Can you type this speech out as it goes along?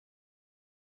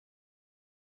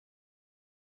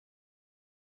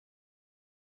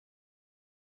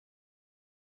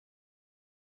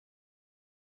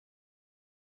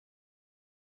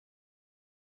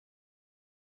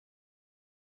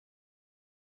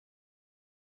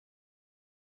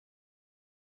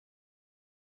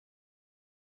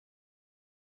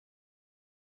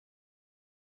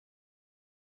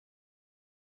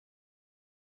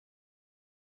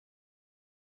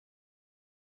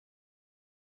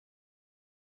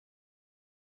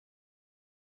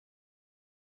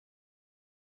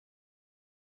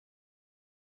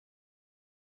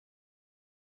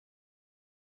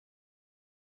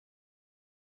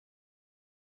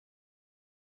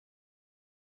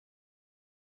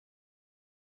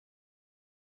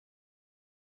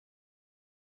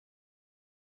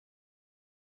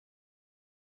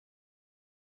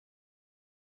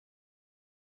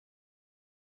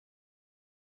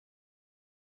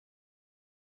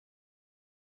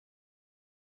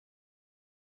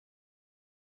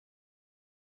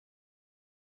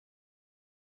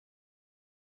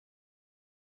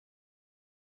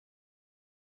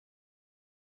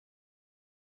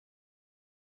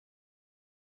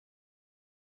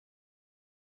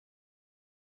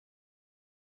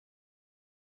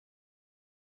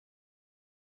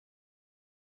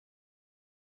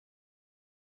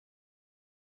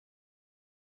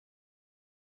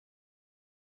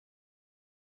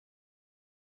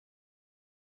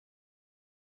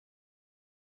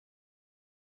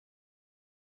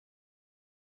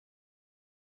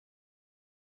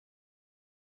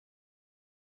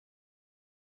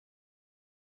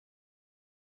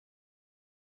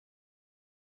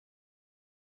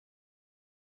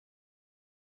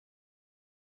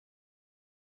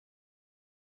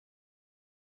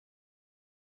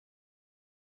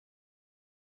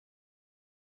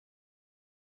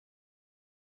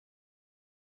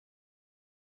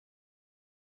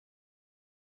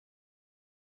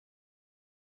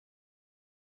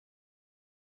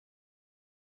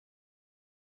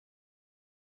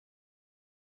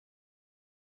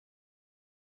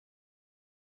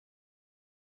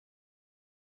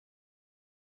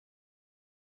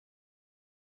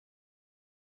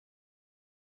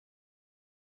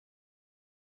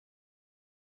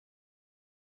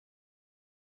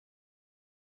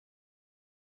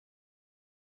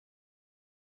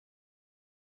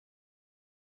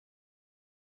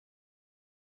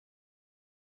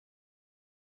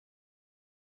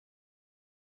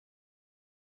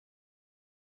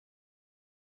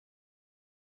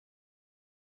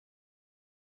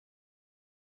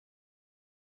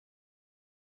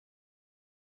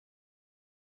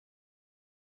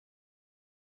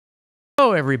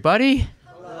Hello, everybody.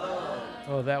 Hello.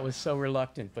 Oh, that was so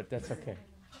reluctant, but that's okay.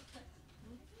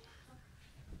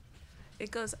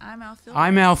 It goes, I'm Al Philreese.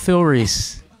 I'm Al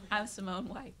Philreese. I'm Simone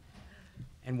White.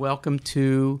 And welcome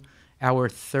to our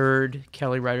third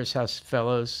Kelly Writers House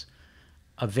Fellows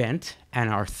event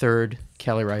and our third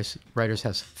Kelly Writers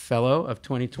House Fellow of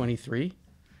 2023.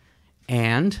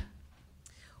 And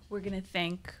we're going to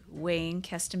thank Wayne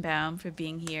Koestenbaum for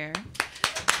being here,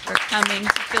 for coming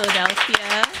to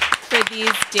Philadelphia for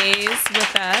these days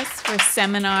with us for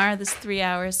seminar, this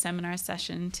 3-hour seminar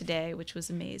session today, which was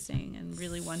amazing and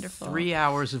really wonderful. 3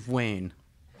 hours of Wayne.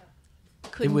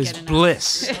 Couldn't it was get enough.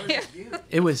 Bliss.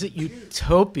 It was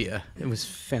utopia. It was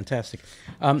fantastic.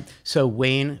 So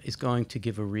Wayne is going to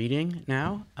give a reading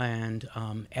now, and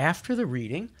after the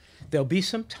reading, there'll be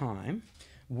some time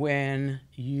when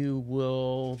you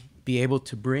will be able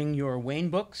to bring your Wayne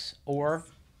books or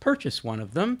purchase one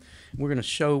of them. We're going to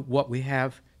show what we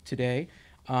have today.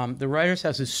 The Writers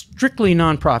House is strictly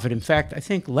nonprofit. In fact, I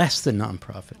think less than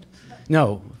nonprofit.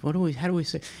 No, how do we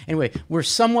say? Anyway, we're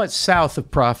somewhat south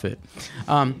of profit.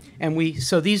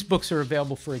 So these books are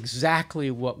available for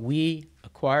exactly what we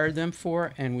acquired them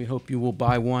for, and we hope you will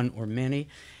buy one or many.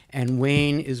 And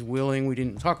Wayne is willing, we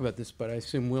didn't talk about this, but I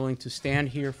assume willing to stand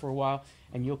here for a while,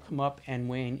 and you'll come up and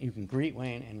Wayne, you can greet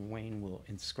Wayne, and Wayne will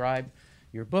inscribe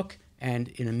your book. And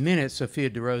in a minute, Sophia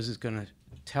DeRose is going to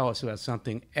tell us about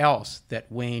something else that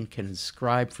Wayne can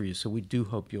inscribe for you. So we do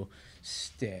hope you'll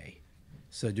stay.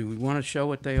 So do we want to show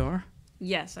what they are?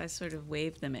 Yes, I sort of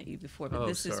waved them at you before,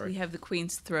 but Sorry. We have The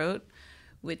Queen's Throat,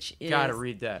 which is... Gotta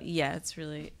read that. Yeah, it's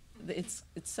really... Its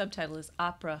subtitle is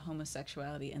Opera,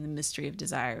 Homosexuality, and the Mystery of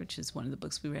Desire, which is one of the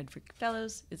books we read for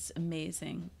fellows. It's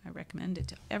amazing. I recommend it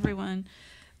to everyone.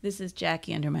 This is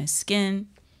Jackie Under My Skin,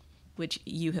 which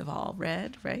you have all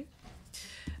read, right?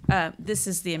 This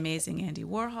is the amazing Andy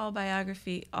Warhol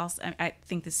biography. Also, I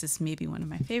think this is maybe one of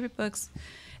my favorite books.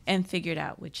 And Figured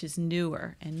Out, which is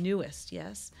newer and newest,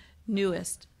 yes,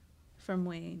 newest from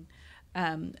Wayne.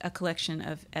 A collection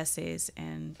of essays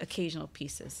and occasional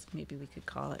pieces, maybe we could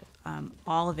call it,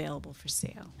 all available for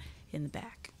sale in the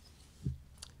back.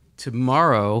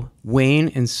 Tomorrow, Wayne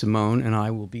and Simone and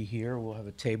I will be here. We'll have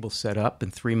a table set up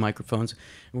and 3 microphones.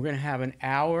 We're going to have an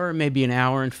hour, maybe an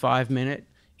hour and 5-minute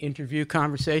interview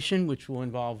conversation, which will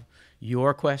involve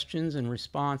your questions and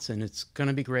response, and it's going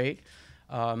to be great.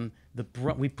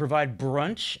 We provide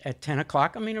brunch at 10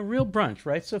 o'clock. I mean, a real brunch,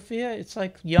 right, Sophia? It's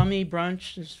like yummy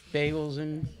brunch. There's bagels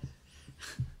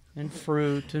and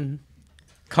fruit and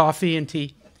coffee and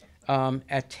tea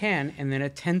at 10. And then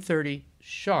at 10:30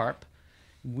 sharp,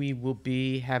 we will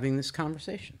be having this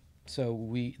conversation.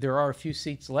 So there are a few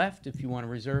seats left. If you want to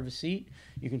reserve a seat,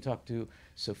 you can talk to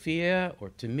Sophia or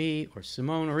to me or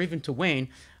Simone or even to Wayne.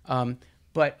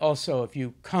 But also, if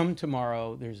you come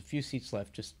tomorrow, there's a few seats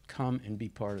left. Just come and be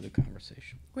part of the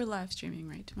conversation. We're live streaming,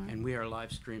 right, tomorrow? And we are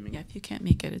live streaming. Yeah, if you can't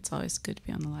make it, it's always good to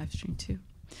be on the live stream, too.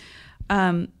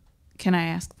 Can I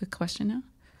ask the question now?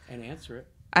 And answer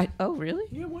it. Oh, really?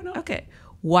 Yeah, why not? Okay.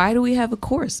 Why do we have a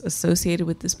course associated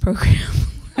with this program?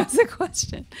 That's a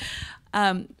question.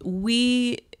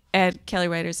 We at Kelly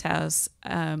Writers House...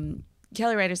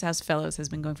 Kelly Writers House Fellows has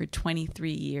been going for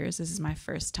 23 years. This is my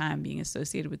first time being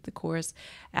associated with the course.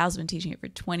 Al's been teaching it for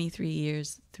 23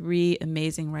 years. 3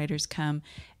 amazing writers come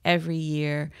every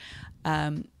year.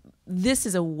 This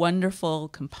is a wonderful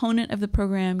component of the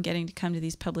program, getting to come to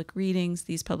these public readings.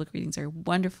 These public readings are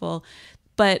wonderful.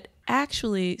 But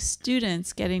actually,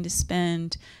 students getting to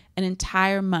spend an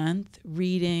entire month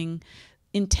reading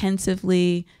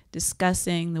intensively,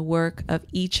 discussing the work of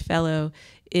each fellow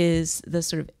is the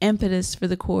sort of impetus for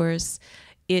the course.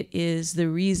 It is the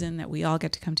reason that we all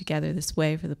get to come together this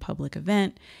way for the public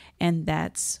event, and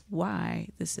that's why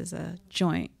this is a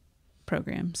joint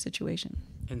program situation.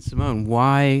 And Simone,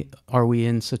 why are we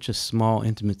in such a small,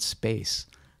 intimate space?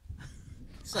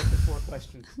 It's like the 4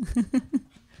 questions.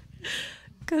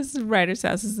 Because Writers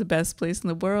House is the best place in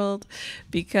the world,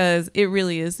 because it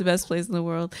really is the best place in the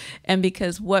world, and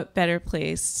because what better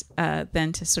place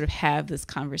than to sort of have this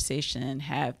conversation,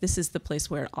 this is the place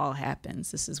where it all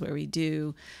happens. This is where we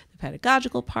do the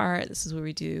pedagogical part. This is where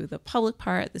we do the public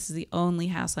part. This is the only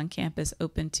house on campus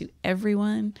open to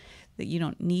everyone, that you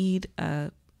don't need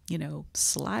a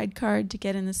slide card to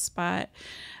get in this spot.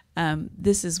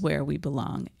 This is where we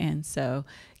belong. And so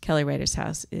Kelly Writers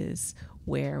House is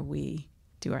where we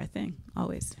do our thing,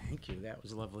 always. Thank you. That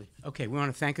was lovely. Okay, we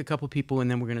want to thank a couple people,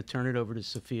 and then we're going to turn it over to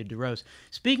Sophia DeRose.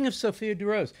 Speaking of Sophia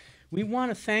DeRose, we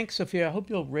want to thank Sophia. I hope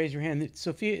you'll raise your hand.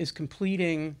 Sophia is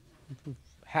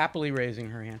happily raising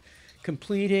her hand,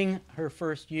 completing her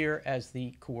first year as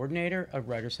the coordinator of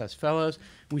Writers House Fellows.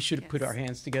 We should have put our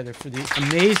hands together for the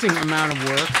amazing amount of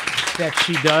work that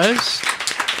she does.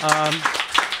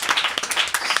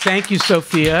 Thank you,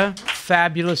 Sophia.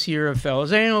 Fabulous year of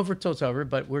Fellows. It ain't over till it's over,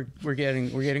 but we're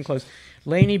getting close.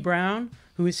 Lainey Brown,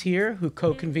 who is here, who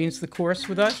co-convenes the course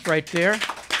with us, right there.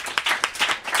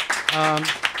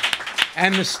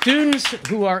 And the students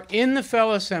who are in the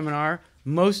Fellow Seminar,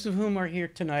 most of whom are here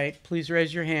tonight, please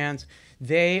raise your hands.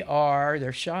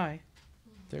 They're shy.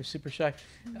 They're super shy.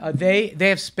 They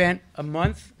have spent a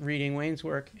month reading Wayne's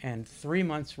work and 3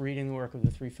 months reading the work of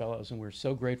the 3 fellows, and we're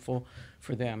so grateful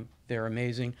for them. They're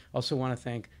amazing. Also want to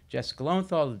thank Jessica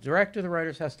Lowenthal, the director of the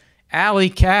Writers House, Allie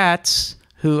Katz,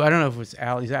 who, I don't know if it's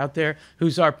Allie's out there,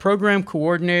 who's our program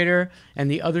coordinator, and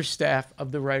the other staff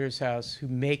of the Writers House who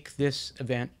make this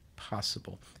event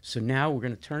possible. So now we're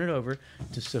going to turn it over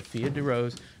to Sophia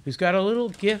DeRose, who's got a little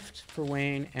gift for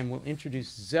Wayne, and will introduce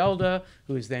Zelda,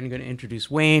 who is then going to introduce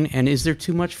Wayne. And is there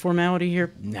too much formality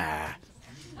here? Nah.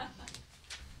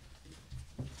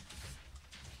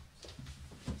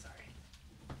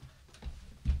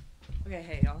 Okay,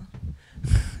 hey y'all.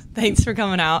 Thanks for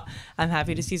coming out. I'm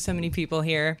happy to see so many people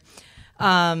here.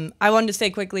 I wanted to say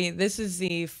quickly, this is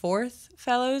the 4th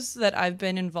fellows that I've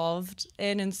been involved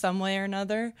in some way or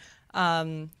another.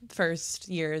 First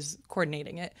year is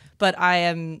coordinating it, but I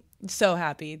am so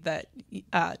happy that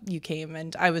you came,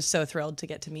 and I was so thrilled to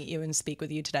get to meet you and speak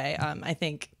with you today. I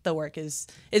think the work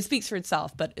it speaks for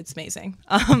itself, but it's amazing.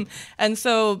 And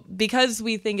so because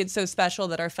we think it's so special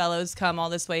that our fellows come all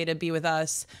this way to be with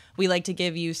us, we like to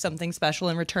give you something special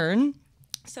in return.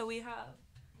 So we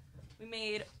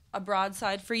made a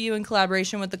broadside for you in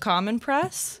collaboration with the Common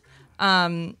Press.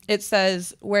 It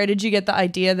says, "Where did you get the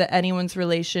idea that anyone's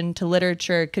relation to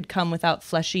literature could come without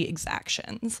fleshy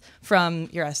exactions?" from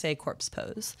your essay, Corpse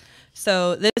Pose.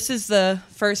 So this is the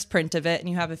first print of it, and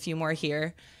you have a few more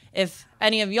here. If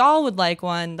any of y'all would like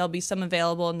one, there'll be some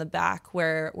available in the back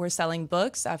where we're selling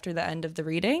books after the end of the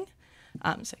reading.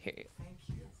 So here you go.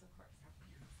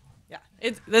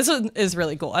 Yeah, this one is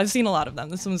really cool. I've seen a lot of them.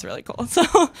 This one's really cool.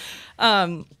 So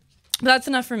that's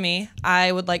enough for me.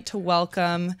 I would like to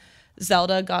welcome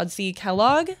Zelda Godsey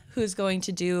Kellogg, who's going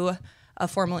to do a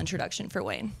formal introduction for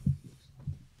Wayne.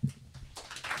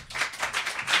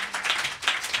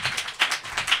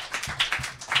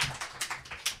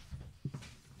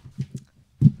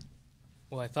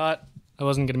 Well, I thought I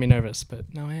wasn't going to be nervous,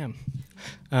 but now I am,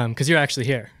 because you're actually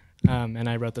here, and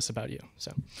I wrote this about you.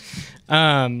 So,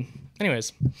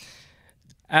 anyways,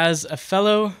 as a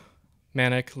fellow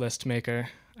manic list maker,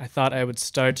 I thought I would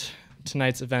start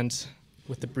tonight's event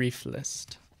with a brief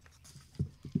list.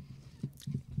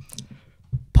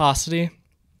 Paucity,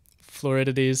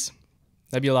 floridities,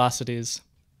 nebulosities,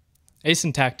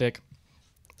 asyntactic,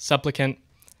 supplicant,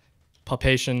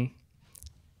 palpation,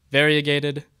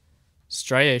 variegated,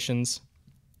 striations,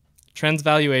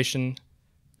 transvaluation,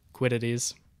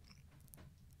 quiddities,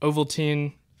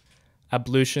 Ovaltine,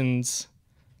 ablutions,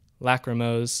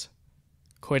 lachrymose,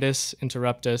 coitus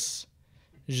interruptus,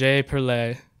 jet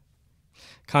perle,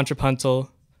 contrapuntal,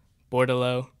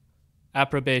 bordello,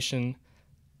 approbation,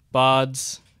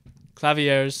 bauds,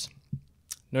 claviers,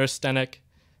 neurasthenic,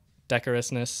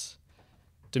 decorousness,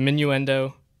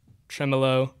 diminuendo,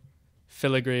 tremolo,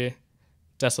 filigree,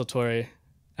 desultory,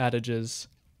 adages,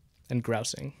 and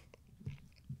grousing.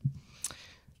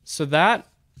 So that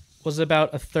was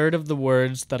about a third of the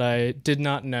words that I did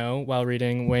not know while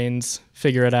reading Wayne's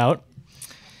Figure It Out.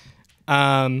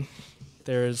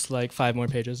 There's like 5 more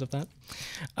pages of that.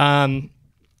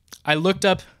 I looked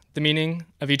up the meaning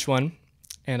of each one,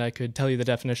 and I could tell you the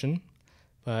definition,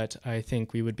 but I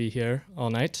think we would be here all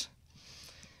night.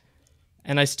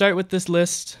 And I start with this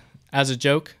list as a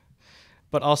joke,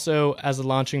 but also as a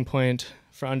launching point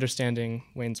for understanding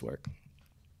Wayne's work.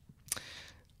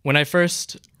 When I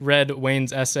first read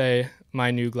Wayne's essay,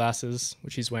 My New Glasses,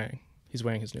 which he's wearing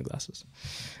his new glasses,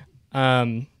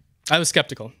 I was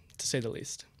skeptical, to say the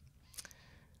least.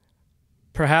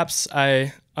 Perhaps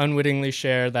I unwittingly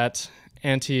share that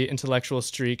anti-intellectual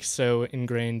streak so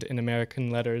ingrained in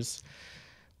American letters,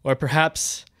 or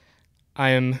perhaps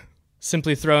I am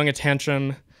simply throwing a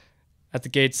tantrum at the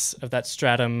gates of that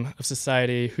stratum of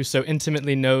society who so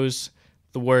intimately knows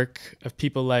the work of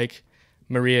people like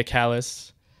Maria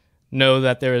Callas, know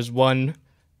that there is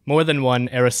more than one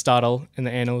Aristotle in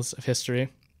the annals of history.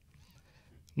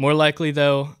 More likely,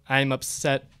 though, I am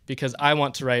upset because I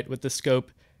want to write with the scope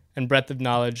and breadth of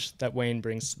knowledge that Wayne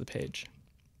brings to the page.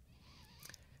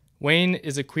 Wayne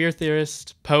is a queer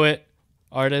theorist, poet,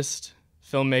 artist,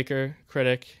 filmmaker,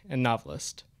 critic, and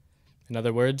novelist. In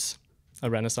other words, a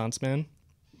Renaissance man.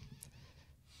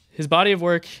 His body of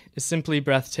work is simply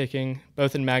breathtaking,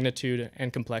 both in magnitude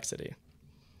and complexity.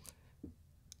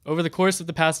 Over the course of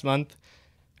the past month,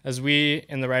 as we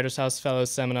in the Writers House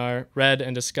Fellows Seminar read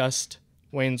and discussed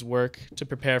Wayne's work to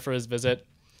prepare for his visit,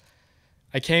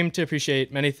 I came to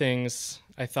appreciate many things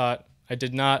I thought I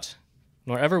did not,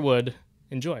 nor ever would,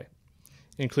 enjoy,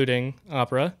 including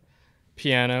opera,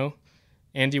 piano,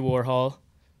 Andy Warhol,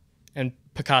 and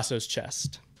Picasso's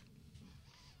chest.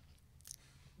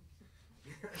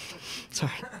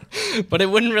 Sorry. But it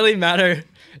wouldn't really matter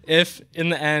if, in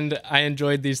the end, I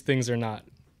enjoyed these things or not.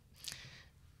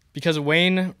 Because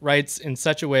Wayne writes in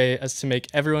such a way as to make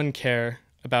everyone care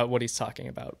about what he's talking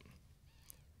about.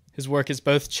 His work is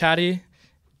both chatty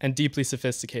and deeply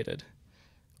sophisticated,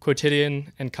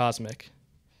 quotidian and cosmic.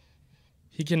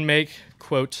 He can make,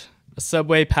 quote, a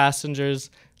subway passenger's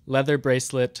leather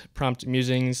bracelet prompt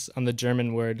musings on the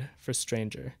German word for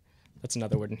stranger. That's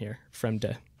another word in here,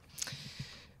 fremde.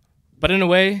 But in a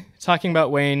way, talking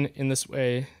about Wayne in this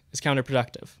way is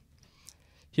counterproductive.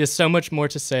 He has so much more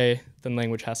to say than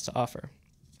language has to offer.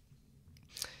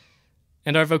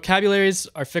 And our vocabularies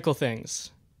are fickle things,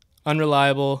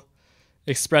 unreliable,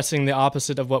 expressing the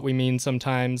opposite of what we mean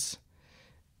sometimes,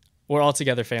 or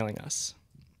altogether failing us.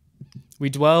 We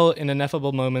dwell in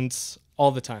ineffable moments all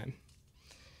the time.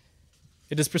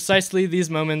 It is precisely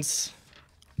these moments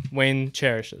Wayne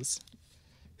cherishes.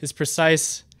 His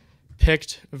precise,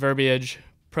 picked verbiage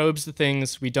probes the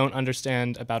things we don't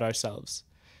understand about ourselves,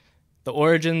 the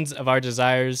origins of our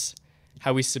desires,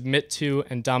 how we submit to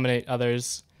and dominate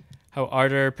others, how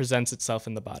ardor presents itself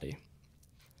in the body.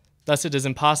 Thus, it is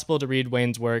impossible to read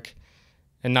Wayne's work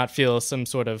and not feel some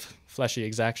sort of fleshy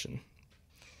exaction.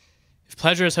 If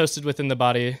pleasure is hosted within the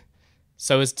body,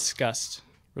 so is disgust,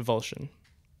 revulsion.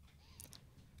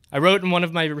 I wrote in one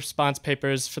of my response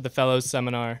papers for the Fellows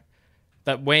Seminar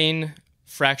that Wayne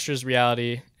fractures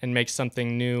reality and makes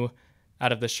something new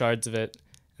out of the shards of it,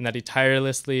 and that he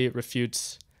tirelessly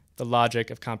refutes the logic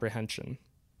of comprehension,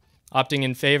 opting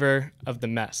in favor of the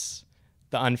mess,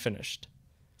 the unfinished.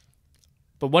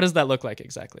 But what does that look like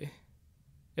exactly?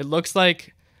 It looks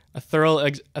like a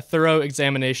thorough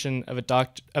examination of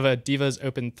a diva's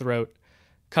open throat,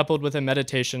 coupled with a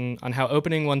meditation on how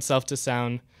opening oneself to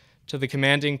sound, to the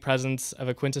commanding presence of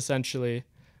a quintessentially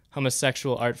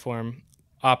homosexual art form,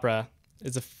 opera,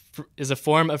 is a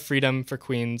form of freedom for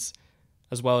queens,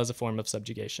 as well as a form of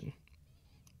subjugation.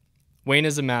 Wayne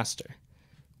is a master,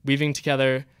 weaving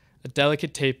together a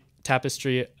delicate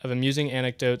tapestry of amusing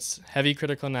anecdotes, heavy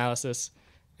critical analysis,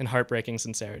 and heartbreaking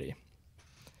sincerity.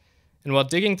 And while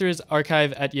digging through his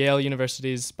archive at Yale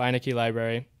University's Beinecke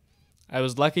Library, I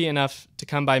was lucky enough to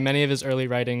come by many of his early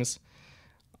writings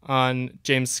on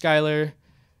James Schuyler,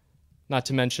 not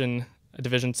to mention a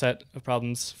division set of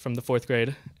problems from the 4th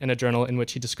grade, and a journal in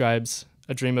which he describes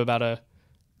a dream about a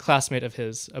classmate of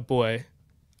his, a boy,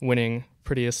 winning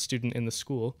prettiest student in the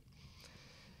school.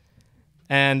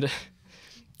 And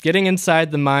getting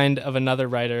inside the mind of another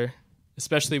writer,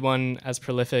 especially one as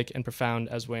prolific and profound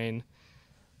as Wayne,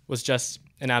 was just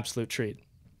an absolute treat.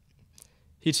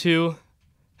 He too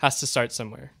has to start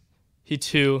somewhere. He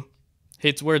too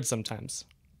hates words sometimes,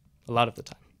 a lot of the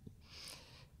time,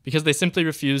 because they simply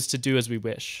refuse to do as we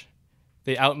wish.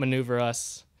 They outmaneuver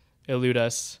us, elude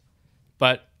us,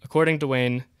 but according to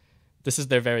Wayne, this is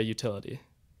their very utility.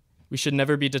 We should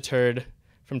never be deterred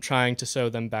from trying to sew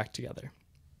them back together.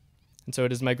 And so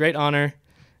it is my great honor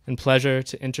and pleasure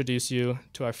to introduce you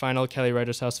to our final Kelly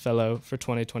Writers House Fellow for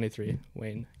 2023,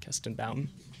 Wayne Koestenbaum.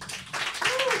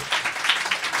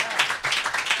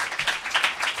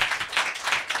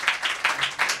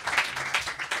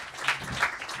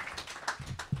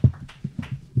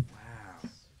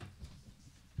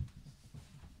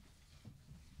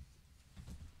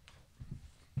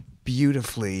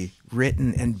 Beautifully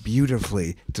written and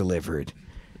beautifully delivered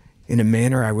in a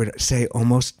manner I would say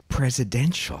almost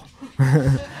presidential.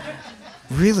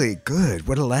 Really good.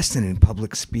 What a lesson in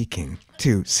public speaking,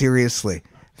 too. Seriously,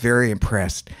 very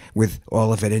impressed with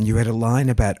all of it. And you had a line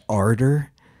about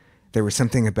ardor. There was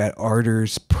something about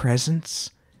ardor's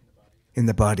presence in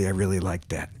the body. I really liked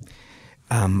that.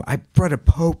 I brought a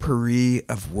potpourri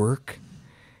of work.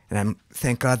 And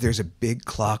thank God there's a big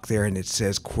clock there and it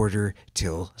says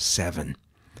 7:15.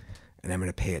 And I'm going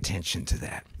to pay attention to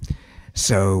that.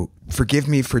 So forgive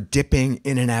me for dipping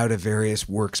in and out of various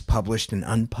works published and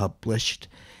unpublished.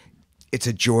 It's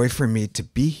a joy for me to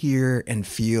be here and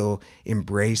feel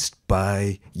embraced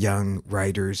by young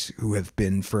writers who have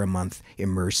been for a month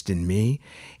immersed in me.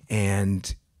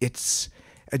 And it's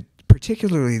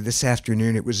particularly this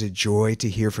afternoon, it was a joy to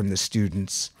hear from the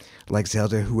students like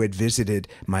Zelda who had visited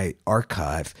my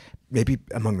archive maybe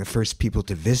among the first people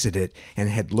to visit it, and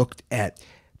had looked at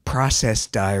process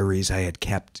diaries I had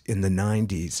kept in the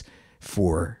 90s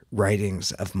for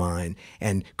writings of mine,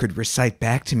 and could recite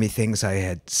back to me things I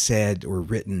had said or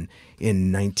written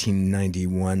in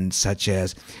 1991, such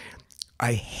as,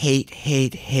 I hate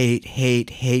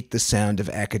the sound of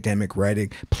academic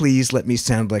writing. Please let me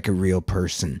sound like a real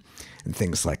person, and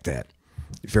things like that.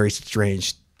 Very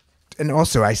strange. And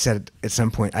also I said at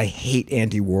some point, I hate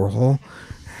Andy Warhol.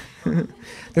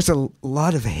 There's a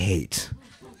lot of hate.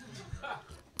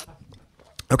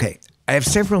 Okay, I have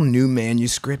several new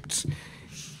manuscripts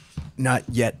not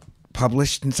yet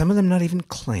published, and some of them not even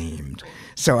claimed.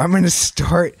 So I'm going to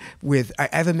start with, I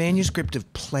have a manuscript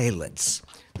of playlets.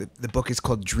 The book is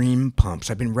called Dream Pumps.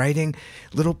 I've been writing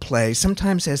little plays,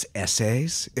 sometimes as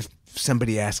essays. If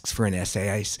somebody asks for an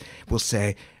essay, I will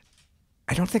say,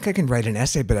 I don't think I can write an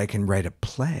essay, but I can write a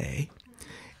play.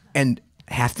 And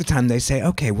half the time they say,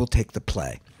 okay, we'll take the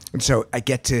play. And so I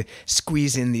get to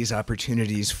squeeze in these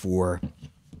opportunities for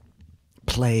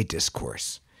play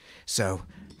discourse. So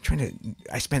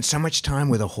I spent so much time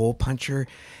with a hole puncher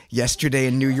yesterday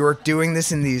in New York doing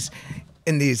this in these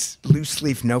loose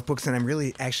leaf notebooks, and I'm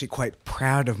really actually quite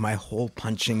proud of my hole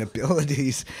punching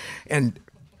abilities. And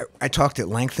I talked at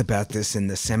length about this in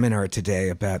the seminar today,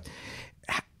 about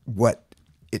what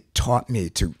it taught me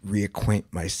to reacquaint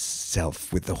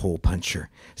myself with the hole puncher.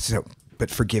 So, but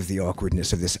forgive the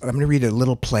awkwardness of this. I'm going to read a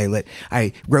little playlet.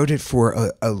 I wrote it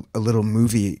for a little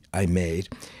movie I made,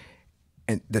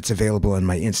 and that's available on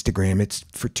my Instagram. It's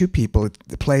for two people.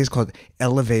 The play is called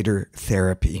Elevator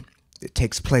Therapy. It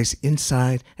takes place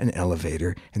inside an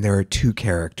elevator, and there are two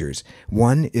characters.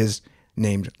 One is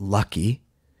named Lucky.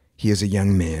 He is a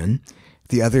young man.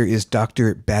 The other is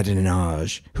Dr.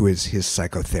 Badinage, who is his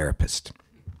psychotherapist.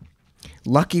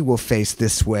 Lucky will face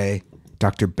this way.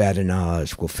 Dr.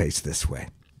 Badinage will face this way.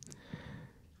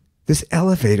 This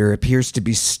elevator appears to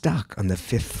be stuck on the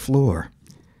 5th floor.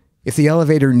 If the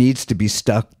elevator needs to be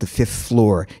stuck, the 5th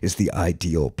floor is the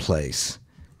ideal place.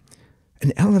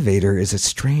 An elevator is a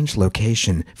strange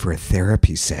location for a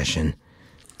therapy session.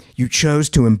 You chose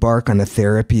to embark on a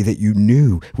therapy that you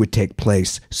knew would take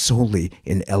place solely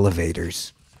in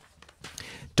elevators.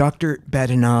 Dr.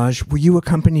 Badinage, will you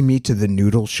accompany me to the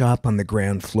noodle shop on the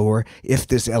ground floor if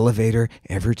this elevator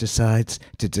ever decides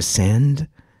to descend?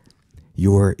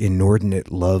 Your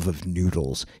inordinate love of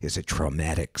noodles is a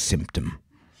traumatic symptom.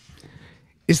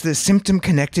 Is the symptom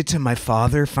connected to my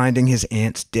father finding his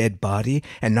aunt's dead body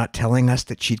and not telling us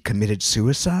that she'd committed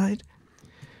suicide?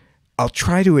 I'll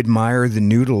try to admire the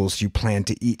noodles you plan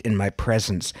to eat in my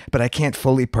presence, but I can't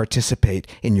fully participate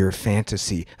in your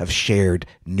fantasy of shared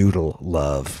noodle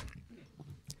love.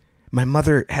 My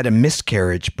mother had a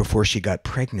miscarriage before she got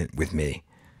pregnant with me.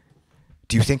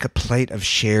 Do you think a plate of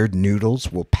shared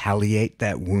noodles will palliate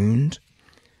that wound?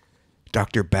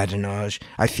 Dr. Badinage,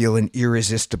 I feel an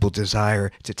irresistible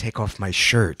desire to take off my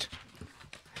shirt.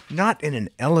 Not in an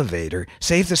elevator.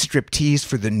 Save the striptease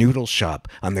for the noodle shop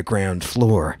on the ground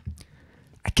floor.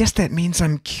 I guess that means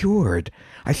I'm cured.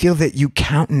 I feel that you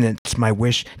countenance my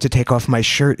wish to take off my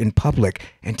shirt in public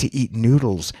and to eat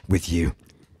noodles with you.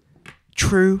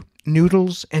 True,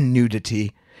 noodles and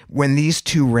nudity. When these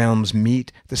two realms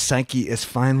meet, the psyche is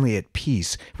finally at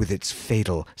peace with its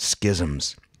fatal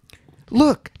schisms.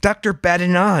 Look, Dr.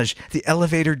 Badinage, the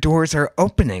elevator doors are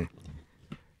opening.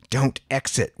 Don't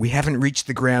exit. We haven't reached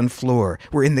the ground floor.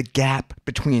 We're in the gap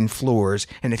between floors,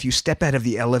 and if you step out of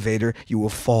the elevator, you will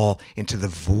fall into the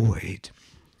void.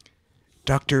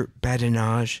 Dr.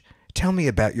 Badinage, tell me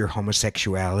about your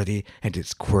homosexuality and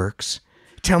its quirks.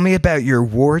 Tell me about your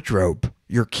wardrobe,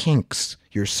 your kinks,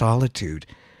 your solitude.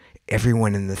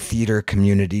 Everyone in the theater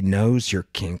community knows your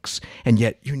kinks, and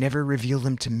yet you never reveal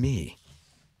them to me.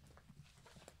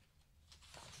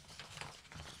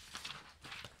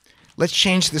 Let's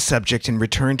change the subject and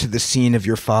return to the scene of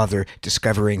your father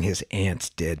discovering his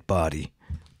aunt's dead body.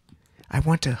 I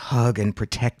want to hug and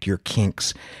protect your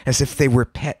kinks as if they were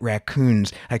pet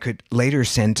raccoons I could later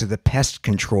send to the pest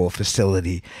control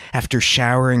facility after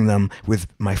showering them with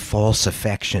my false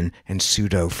affection and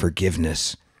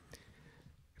pseudo-forgiveness.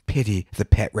 Pity the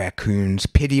pet raccoons,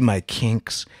 pity my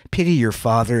kinks, pity your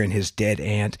father and his dead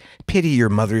aunt, pity your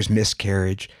mother's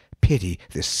miscarriage, pity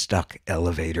this stuck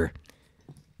elevator.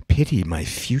 Pity my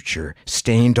future,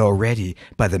 stained already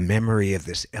by the memory of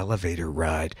this elevator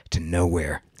ride to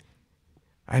nowhere.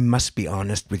 I must be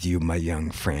honest with you, my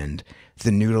young friend.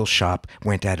 The noodle shop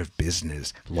went out of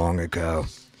business long ago.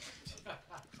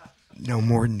 No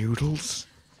more noodles?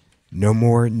 No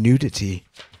more nudity.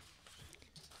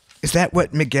 Is that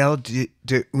what Miguel de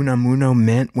Unamuno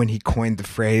meant when he coined the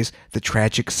phrase, the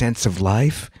tragic sense of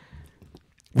life?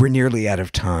 We're nearly out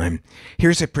of time.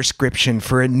 Here's a prescription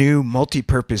for a new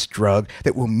multi-purpose drug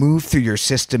that will move through your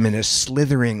system in a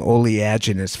slithering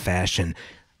oleaginous fashion,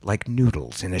 like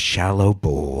noodles in a shallow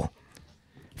bowl.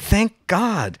 Thank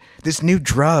God, this new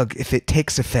drug, if it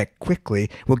takes effect quickly,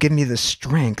 will give me the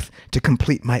strength to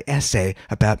complete my essay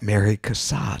about Mary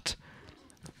Cassatt.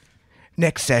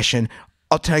 Next session,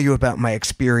 I'll tell you about my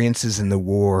experiences in the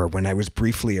war when I was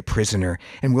briefly a prisoner,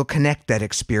 and we'll connect that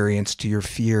experience to your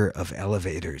fear of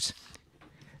elevators.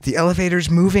 The elevator's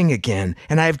moving again,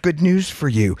 and I have good news for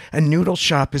you. A noodle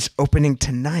shop is opening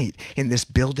tonight in this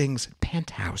building's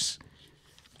penthouse.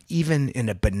 Even in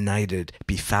a benighted,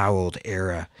 befouled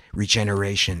era,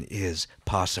 regeneration is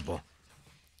possible.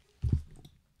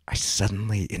 I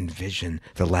suddenly envision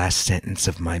the last sentence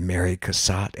of my Mary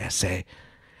Cassatt essay.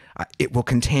 It will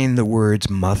contain the words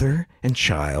mother and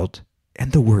child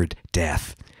and the word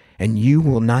death, and you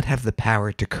will not have the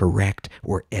power to correct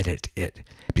or edit it,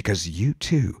 because you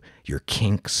too, your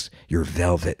kinks, your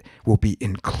velvet, will be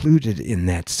included in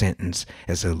that sentence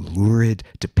as a lurid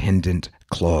dependent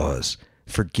clause,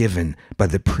 forgiven by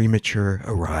the premature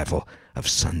arrival of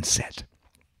sunset.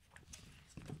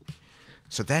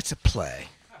 So that's a play.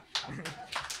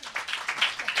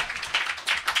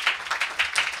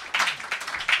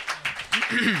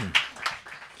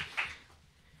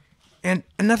 And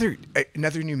another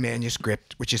new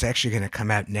manuscript, which is actually going to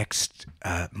come out next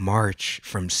March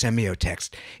from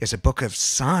Semiotext, is a book of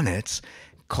sonnets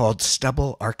called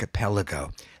Stubble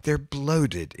Archipelago. They're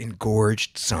bloated,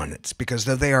 engorged sonnets because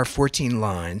though they are 14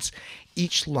 lines,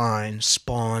 each line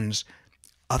spawns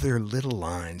other little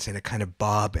lines in a kind of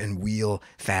bob and wheel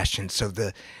fashion. So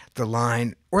the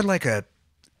line, or like a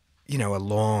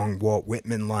long Walt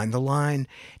Whitman line, the line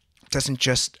doesn't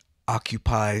just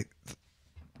occupy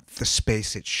the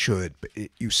space it should, but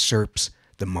it usurps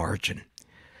the margin.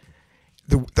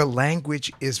 The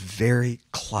language is very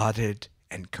clotted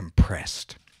and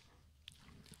compressed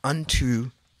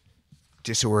unto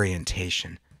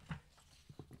disorientation,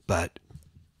 but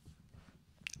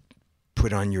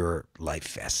put on your life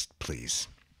vest, please.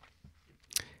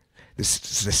 This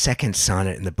is the second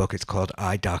sonnet in the book. It's called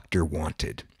I, Doctor,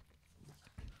 Wanted.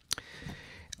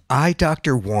 I,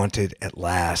 Doctor, wanted at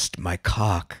last my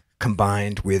cock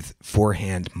combined with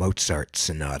forehand Mozart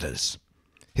sonatas.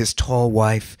 His tall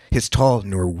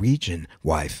Norwegian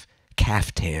wife,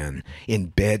 Kaftan, in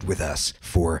bed with us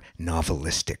for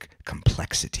novelistic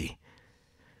complexity.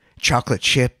 Chocolate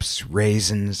chips,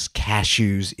 raisins,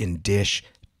 cashews in dish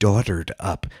daughtered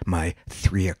up my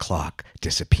 3 o'clock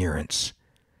disappearance.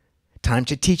 Time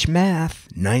to teach math,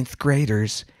 9th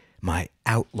graders, my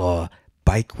outlaw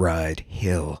bike ride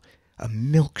hill, a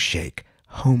milkshake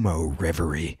homo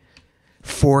reverie.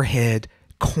 Forehead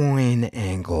coin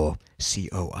angle,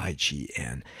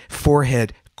 C-O-I-G-N.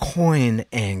 Forehead coin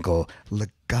angle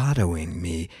legatoing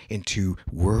me into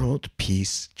world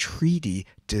peace treaty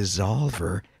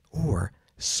dissolver or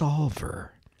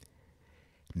solver.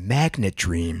 Magnet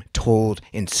dream told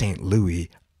in St. Louis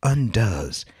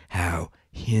undoes how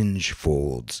hinge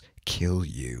folds kill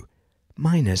you,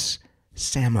 minus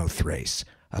Samothrace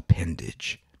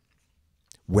appendage.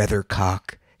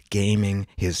 Weathercock gaming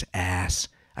his ass,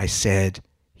 I said,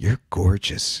 you're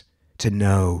gorgeous, to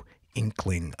no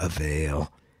inkling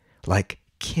avail, like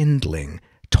kindling,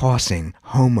 tossing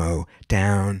homo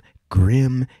down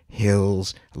grim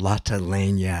hills,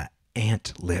 Latalania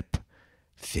ant-lip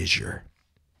fissure.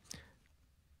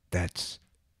 That's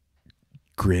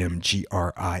grim,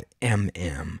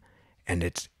 G-R-I-M-M, and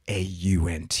it's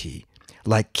A-U-N-T.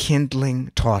 Like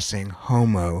kindling, tossing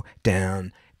homo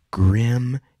down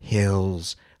grim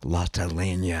hills,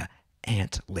 Latalania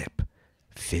ant-lip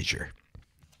fissure.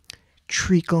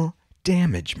 Treacle,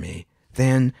 damage me,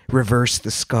 then reverse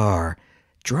the scar.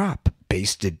 Drop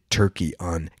basted turkey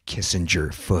on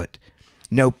Kissinger foot.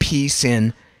 No peace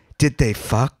in did they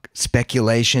fuck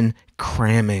speculation,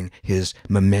 cramming his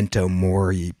memento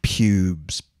mori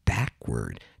pubes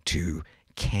backward to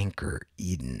canker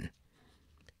Eden.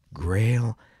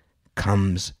 Grail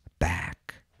comes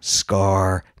back,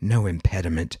 scar, no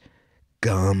impediment,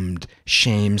 gummed,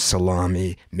 shame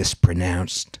salami,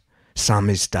 mispronounced,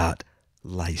 samizdat,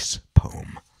 lice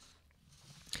poem.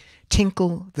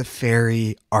 Tinkle the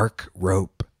fairy arc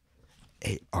rope,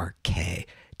 A-R-K,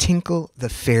 tinkle the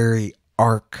fairy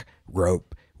arc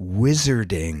rope,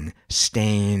 wizarding,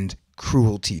 stained,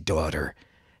 cruelty daughter,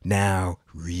 now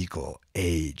regal,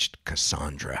 aged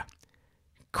Cassandra.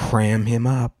 Cram him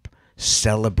up,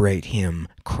 celebrate him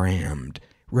crammed,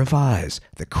 revise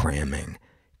the cramming,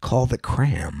 call the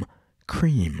cram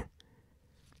cream.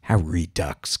 How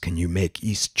redux can you make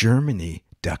East Germany,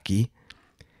 ducky?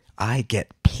 I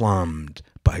get plumbed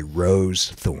by by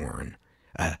rose thorn,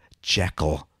 a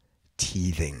Jekyll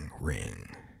teething ring.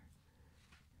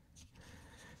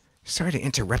 Sorry to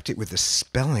interrupt it with the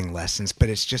spelling lessons, but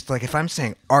it's just like if I'm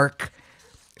saying arc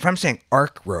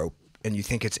rope and you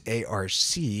think it's ARC,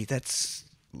 that's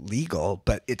legal,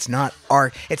 but it's not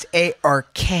arc, it's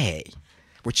ARK,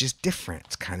 which is different.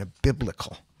 It's kind of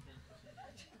biblical.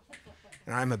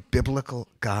 And I'm a biblical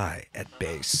guy at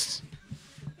base.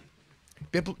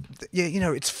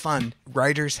 It's fun.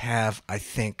 Writers have, I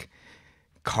think,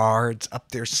 cards up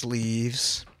their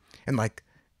sleeves, and like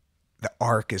the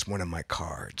arc is one of my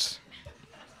cards.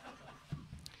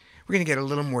 We're going to get a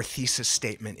little more thesis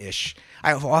statement-ish.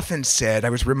 I've often said, I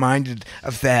was reminded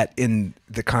of that in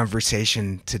the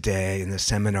conversation today in the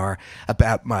seminar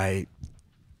about my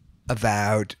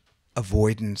avowed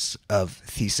avoidance of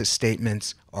thesis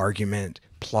statements, argument,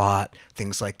 plot,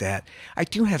 things like that. I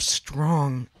do have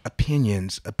strong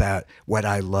opinions about what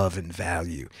I love and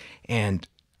value. And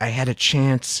I had a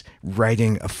chance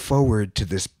writing a foreword to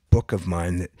this book of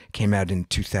mine that came out in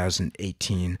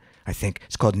 2018, I think.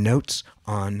 It's called Notes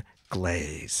on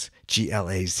Glaze,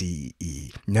 Glaze,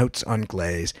 Notes on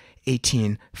Glaze,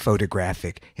 18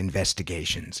 Photographic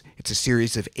Investigations. It's a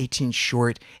series of 18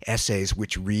 short essays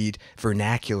which read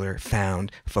vernacular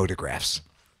found photographs.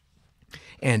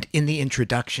 And in the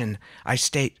introduction, I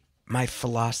state my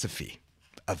philosophy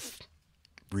of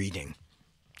reading,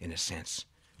 in a sense.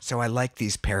 So I like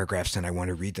these paragraphs, and I want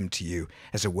to read them to you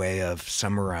as a way of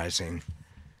summarizing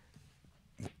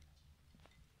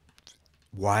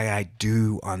why I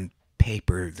do on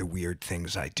paper the weird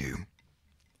things I do.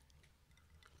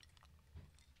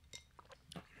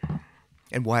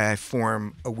 And why I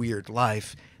form a weird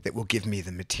life that will give me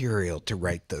the material to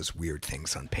write those weird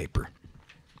things on paper.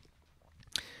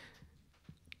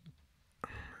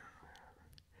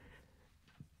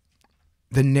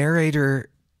 The narrator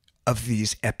of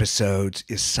these episodes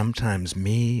is sometimes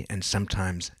me and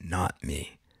sometimes not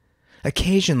me.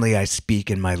 Occasionally I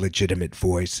speak in my legitimate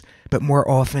voice, but more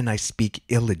often I speak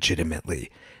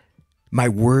illegitimately. My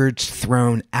words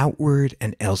thrown outward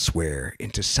and elsewhere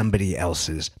into somebody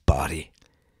else's body.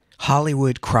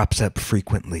 Hollywood crops up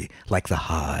frequently, like the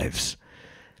hives.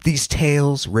 These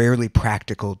tales, rarely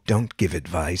practical, don't give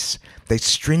advice. They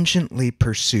stringently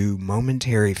pursue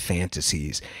momentary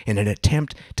fantasies in an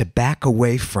attempt to back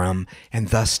away from and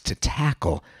thus to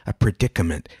tackle a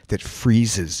predicament that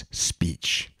freezes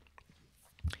speech.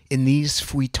 In these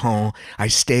feuilletons, I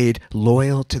stayed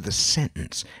loyal to the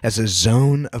sentence as a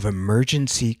zone of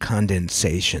emergency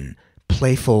condensation,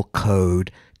 playful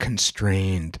code,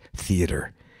 constrained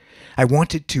theater. I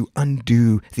wanted to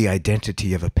undo the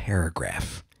identity of a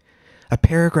paragraph. A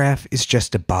paragraph is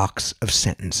just a box of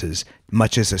sentences,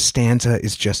 much as a stanza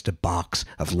is just a box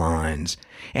of lines.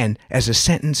 And as a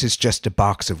sentence is just a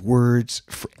box of words,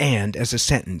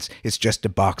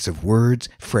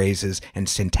 phrases, and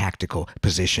syntactical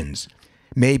positions.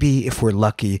 Maybe, if we're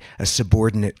lucky, a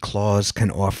subordinate clause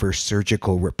can offer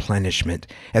surgical replenishment,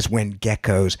 as when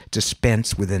geckos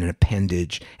dispense with an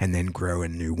appendage and then grow a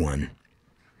new one.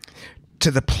 To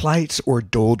the plights or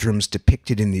doldrums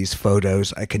depicted in these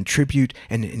photos, I contribute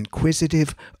an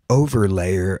inquisitive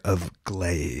overlayer of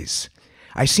glaze.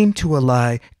 I seem to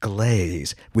ally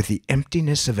glaze with the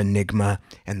emptiness of enigma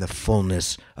and the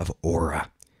fullness of aura.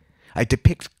 I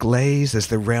depict glaze as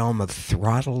the realm of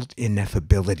throttled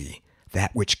ineffability,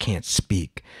 that which can't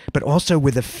speak, but also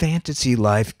with a fantasy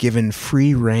life given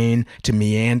free rein to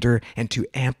meander and to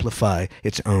amplify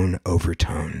its own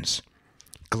overtones.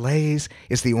 Glaze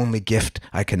is the only gift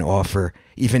I can offer,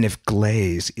 even if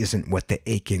glaze isn't what the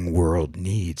aching world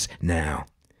needs now.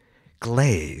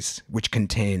 Glaze, which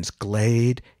contains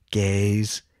glade,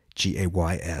 gaze,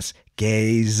 G-A-Y-S,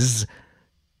 gaze,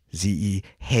 Z-E,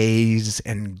 haze,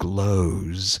 and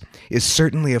glows, is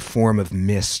certainly a form of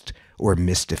mist or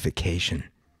mystification.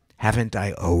 Haven't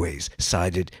I always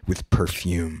sided with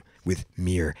perfume, with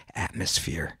mere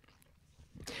atmosphere?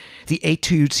 The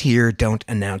etudes here don't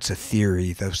announce a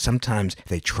theory, though sometimes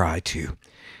they try to.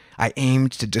 I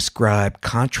aimed to describe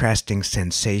contrasting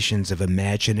sensations of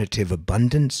imaginative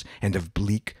abundance and of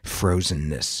bleak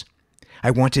frozenness. I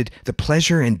wanted the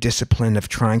pleasure and discipline of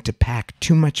trying to pack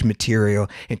too much material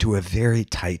into a very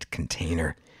tight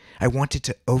container. I wanted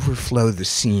to overflow the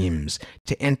seams,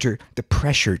 to enter the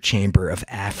pressure chamber of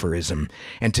aphorism,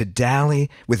 and to dally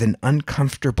with an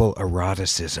uncomfortable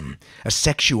eroticism, a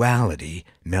sexuality,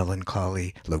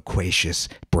 melancholy, loquacious,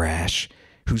 brash,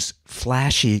 whose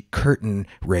flashy curtain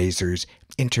raisers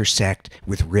intersect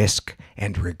with risk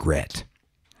and regret.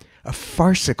 A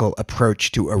farcical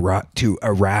approach to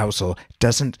arousal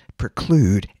doesn't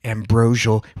preclude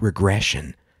ambrosial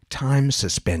regression, time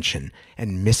suspension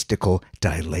and mystical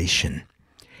dilation.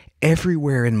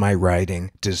 Everywhere in my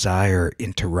writing, desire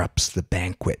interrupts the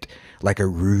banquet, like a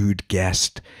rude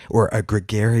guest or a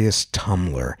gregarious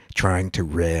tumbler trying to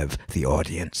rev the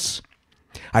audience.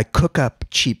 I cook up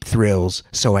cheap thrills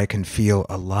so I can feel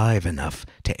alive enough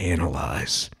to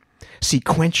analyze.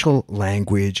 Sequential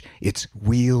language, its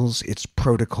wheels, its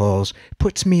protocols,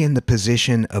 puts me in the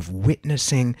position of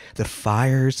witnessing the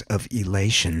fires of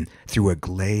elation through a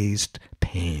glazed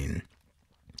pane.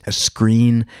 A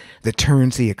screen that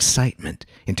turns the excitement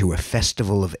into a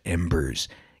festival of embers,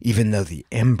 even though the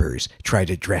embers try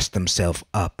to dress themselves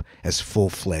up as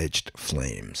full-fledged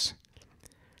flames.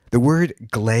 The word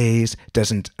glaze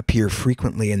doesn't appear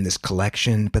frequently in this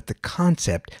collection, but the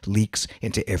concept leaks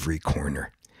into every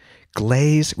corner.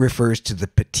 Glaze refers to the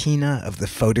patina of the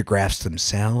photographs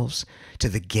themselves, to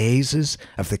the gazes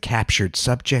of the captured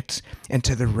subjects, and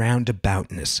to the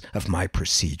roundaboutness of my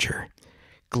procedure.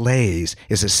 Glaze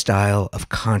is a style of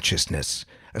consciousness,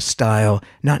 a style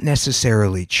not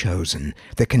necessarily chosen,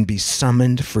 that can be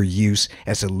summoned for use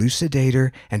as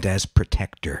elucidator and as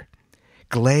protector.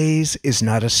 Glaze is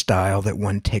not a style that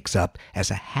one takes up as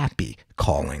a happy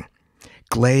calling.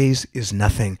 Glaze is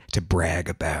nothing to brag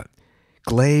about.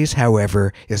 Glaze,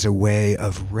 however, is a way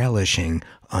of relishing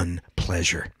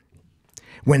unpleasure.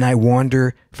 When I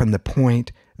wander from the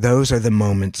point, those are the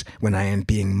moments when I am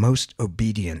being most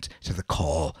obedient to the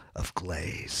call of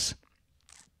glaze.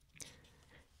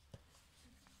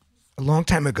 A long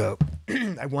time ago,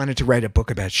 I wanted to write a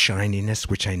book about shininess,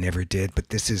 which I never did, but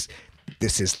this is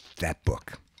that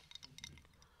book.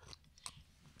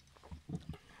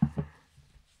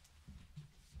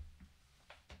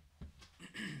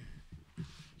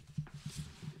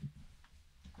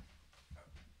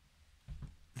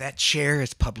 That chair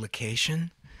is publication.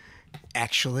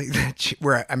 Actually,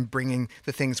 where I'm bringing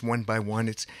the things one by one.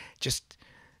 It's just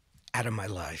out of my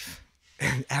life.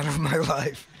 Out of my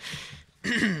life.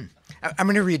 I'm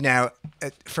going to read now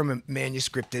from a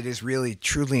manuscript that is really,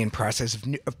 truly in process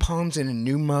of poems in a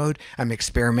new mode I'm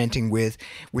experimenting with,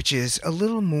 which is a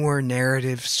little more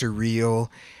narrative, surreal,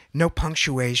 no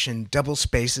punctuation, double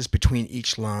spaces between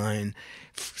each line,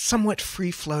 somewhat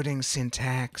free-floating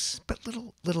syntax, but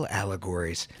little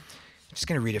allegories. I'm just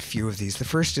going to read a few of these. The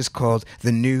first is called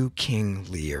The New King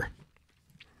Lear.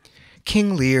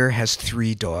 King Lear has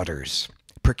 3 daughters,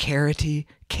 Precarity,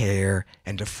 Care,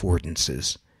 and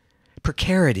Affordances.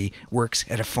 Precarity works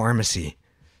at a pharmacy.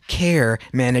 Care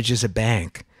manages a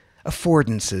bank.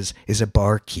 Affordances is a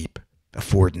barkeep.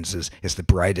 Affordances is the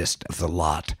brightest of the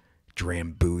lot.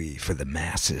 Drambuie for the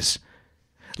masses.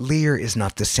 Lear is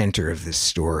not the center of this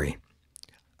story.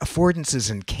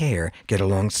 Affordances and Care get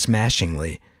along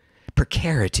smashingly.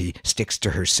 Precarity sticks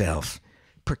to herself.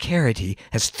 Precarity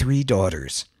has 3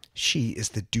 daughters. She is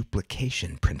the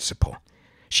duplication principle.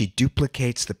 She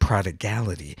duplicates the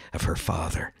prodigality of her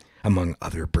father, among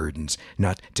other burdens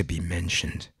not to be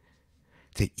mentioned.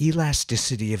 The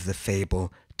elasticity of the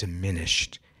fable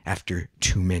diminished after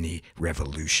too many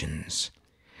revolutions.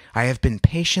 I have been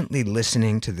patiently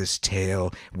listening to this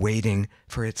tale, waiting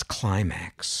for its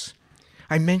climax.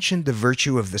 I mentioned the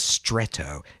virtue of the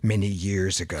stretto many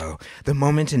years ago, the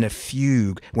moment in a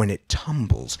fugue when it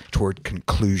tumbles toward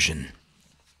conclusion.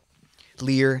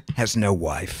 Lear has no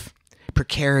wife.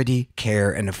 Precarity,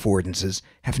 Care, and Affordances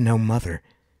have no mother.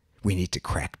 We need to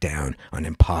crack down on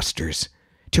imposters.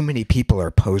 Too many people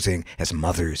are posing as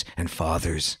mothers and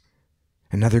fathers.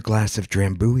 Another glass of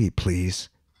Drambuie, please.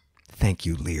 Thank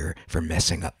you, Lear, for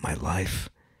messing up my life.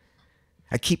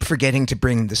 I keep forgetting to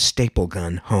bring the staple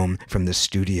gun home from the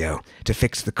studio to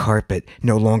fix the carpet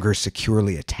no longer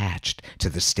securely attached to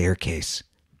the staircase.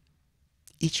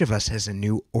 Each of us has a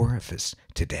new orifice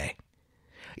today.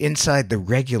 Inside the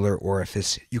regular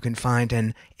orifice, you can find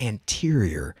an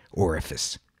anterior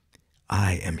orifice.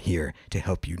 I am here to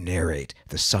help you narrate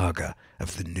the saga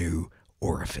of the new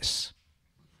orifice.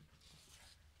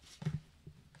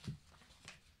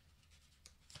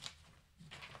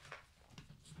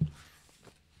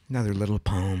 Another little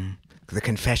poem, The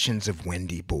Confessions of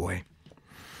Wendy Boy.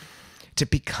 To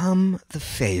become the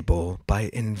fable by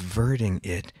inverting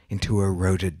it into a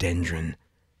rhododendron.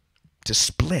 To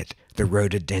split the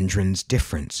rhododendron's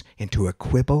difference into a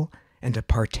quibble and a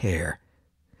parterre.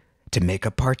 To make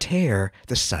a parterre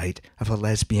the site of a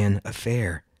lesbian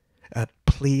affair. A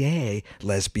plié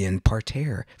lesbian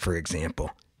parterre, for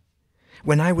example.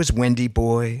 When I was Wendy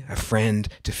Boy, a friend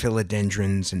to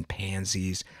philodendrons and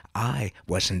pansies, I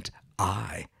wasn't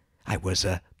I. I was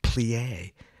a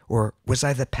plié. Or was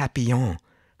I the papillon,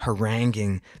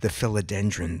 haranguing the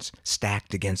philodendrons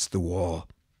stacked against the wall?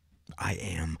 I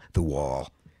am the wall.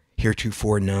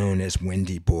 heretofore known as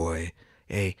Windy Boy,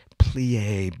 a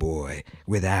plie boy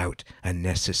without a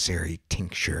necessary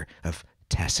tincture of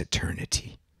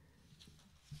taciturnity.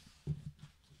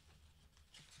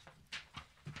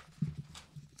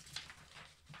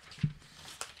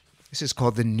 This is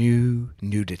called the new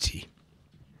nudity.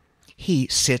 He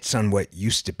sits on what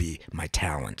used to be my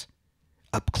talent.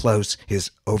 Up close,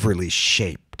 his overly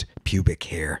shaped pubic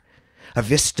hair, a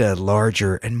vista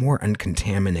larger and more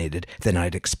uncontaminated than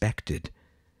I'd expected.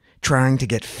 Trying to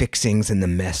get fixings in the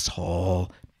mess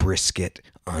hall, brisket,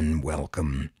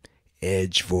 unwelcome,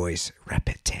 edge voice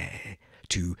répété,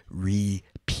 to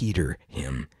re-Peter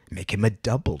him, make him a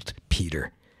doubled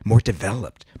Peter, more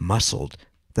developed, muscled,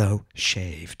 though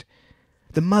shaved.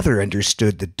 The mother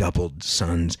understood the doubled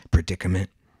son's predicament.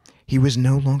 He was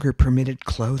no longer permitted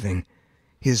clothing.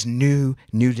 His new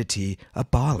nudity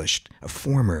abolished a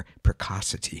former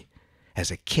precocity, as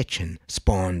a kitchen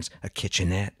spawns a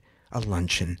kitchenette, a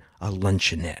luncheon a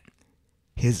luncheonette.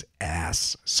 His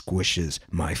ass squishes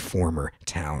my former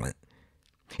talent.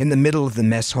 In the middle of the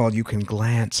mess hall you can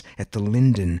glance at the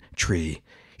linden tree,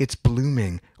 its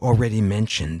blooming already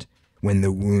mentioned, when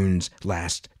the wound's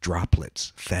last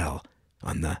droplets fell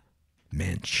on the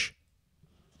mensch.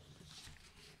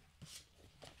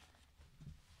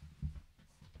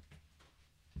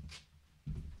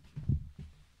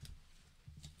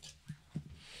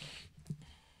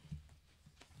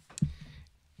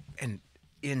 And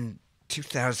in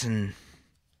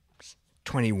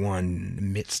 2021, in the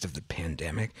midst of the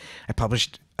pandemic, I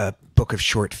published a book of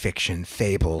short fiction,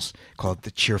 fables, called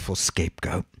The Cheerful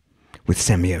Scapegoat, with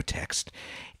semiotext.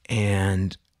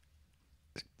 And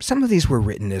some of these were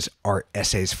written as art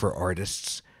essays for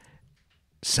artists,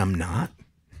 some not.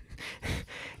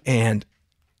 And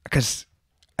because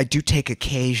I do take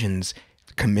occasions,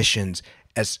 commissions,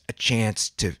 as a chance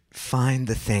to find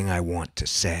the thing I want to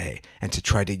say and to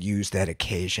try to use that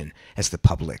occasion as the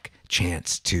public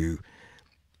chance to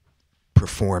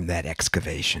perform that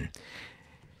excavation.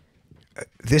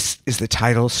 This is the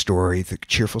title story, The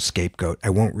Cheerful Scapegoat. I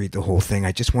won't read the whole thing.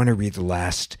 I just want to read the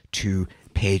last 2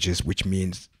 pages, which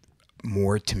means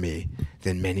more to me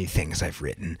than many things I've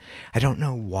written. I don't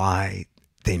know why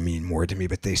they mean more to me,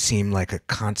 but they seem like a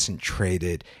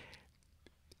concentrated,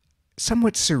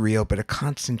 somewhat surreal, but a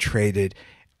concentrated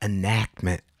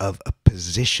enactment of a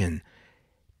position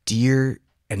dear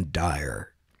and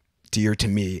dire, dear to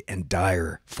me and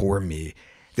dire for me,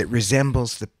 that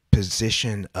resembles the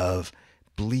position of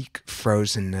bleak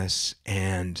frozenness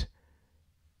and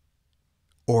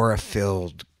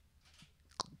aura-filled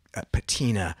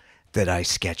patina that I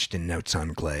sketched in Notes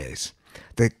on Glaze.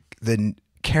 The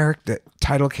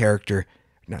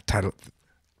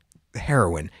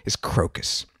heroine is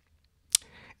Crocus.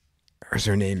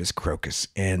 Her name is Crocus,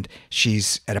 and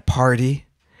she's at a party,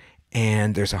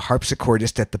 and there's a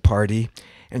harpsichordist at the party,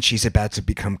 and she's about to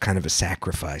become kind of a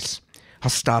sacrifice. I'll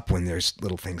stop when there's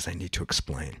little things I need to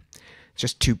explain. It's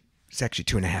actually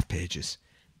 2.5 pages.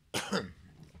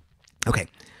 Okay.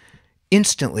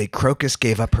 Instantly, Crocus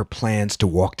gave up her plans to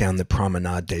walk down the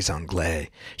Promenade des Anglais.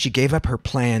 She gave up her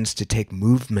plans to take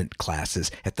movement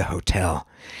classes at the hotel.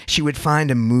 She would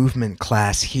find a movement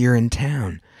class here in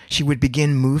town. She would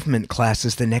begin movement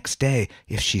classes the next day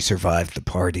if she survived the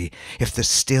party, if the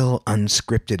still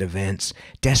unscripted events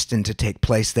destined to take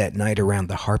place that night around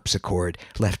the harpsichord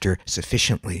left her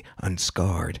sufficiently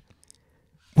unscarred.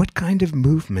 What kind of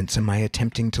movements am I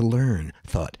attempting to learn?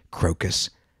 Thought Crocus.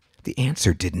 The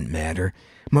answer didn't matter.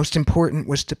 Most important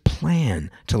was to plan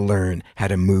to learn how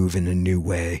to move in a new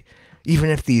way, even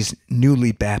if these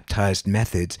newly baptized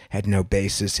methods had no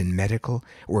basis in medical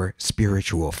or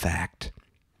spiritual fact.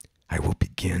 I will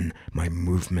begin my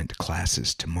movement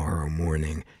classes tomorrow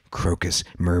morning, Crocus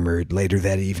murmured later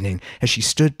that evening as she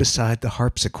stood beside the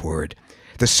harpsichord,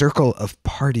 the circle of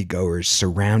partygoers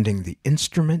surrounding the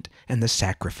instrument and the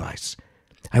sacrifice.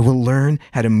 I will learn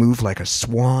how to move like a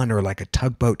swan or like a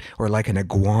tugboat or like an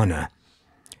iguana.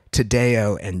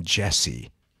 Taddeo and Jessie,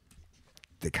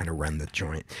 they kind of run the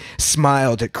joint,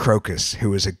 smiled at Crocus, who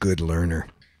was a good learner.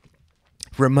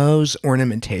 Rameau's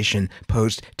ornamentation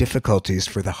posed difficulties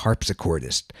for the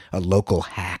harpsichordist, a local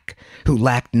hack, who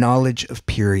lacked knowledge of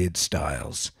period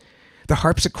styles. The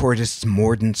harpsichordist's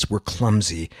mordants were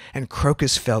clumsy, and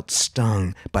Crocus felt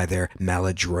stung by their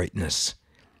maladroitness.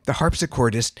 The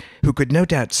harpsichordist, who could no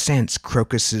doubt sense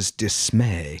Crocus's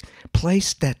dismay,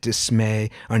 placed that dismay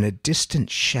on a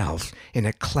distant shelf in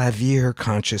a clavier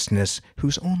consciousness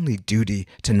whose only duty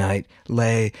tonight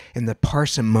lay in the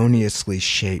parsimoniously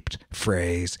shaped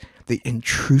phrase, the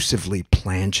intrusively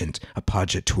plangent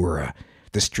appoggiatura,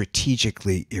 the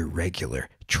strategically irregular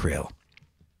trill.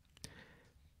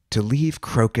 To leave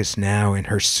Crocus now in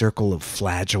her circle of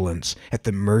flagellants at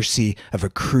the mercy of a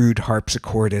crude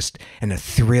harpsichordist and a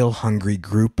thrill-hungry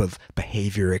group of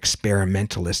behavior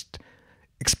experimentalists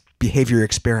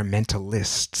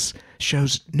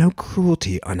shows no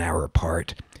cruelty on our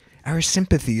part. Our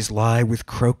sympathies lie with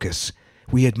Crocus.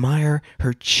 We admire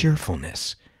her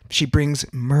cheerfulness. She brings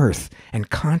mirth and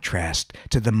contrast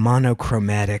to the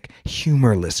monochromatic,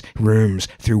 humorless rooms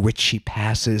through which she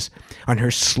passes on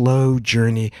her slow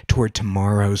journey toward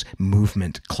tomorrow's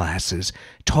movement classes,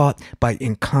 taught by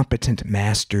incompetent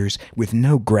masters with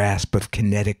no grasp of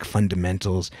kinetic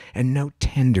fundamentals and no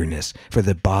tenderness for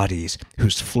the bodies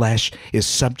whose flesh is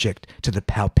subject to the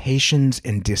palpations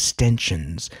and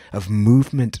distensions of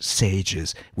movement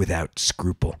sages without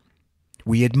scruple.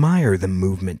 We admire the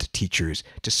movement teachers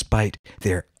despite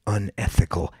their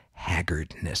unethical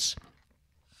haggardness.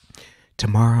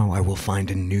 Tomorrow I will find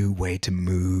a new way to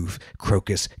move,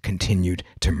 Crocus continued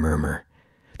to murmur.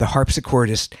 The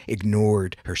harpsichordist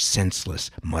ignored her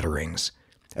senseless mutterings.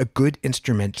 A good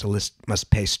instrumentalist must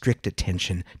pay strict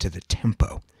attention to the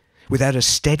tempo. Without a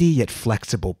steady yet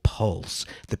flexible pulse,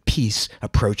 the piece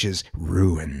approaches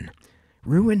ruin.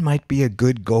 Ruin might be a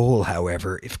good goal,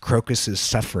 however, if Crocus's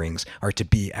sufferings are to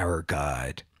be our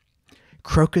guide.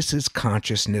 Crocus's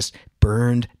consciousness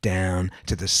burned down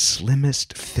to the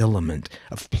slimmest filament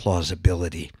of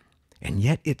plausibility, and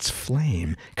yet its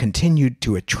flame continued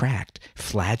to attract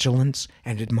flagellants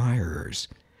and admirers.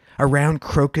 Around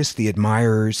Crocus, the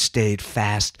admirers stayed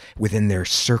fast within their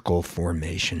circle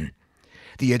formation.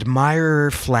 The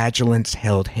admirer flagellants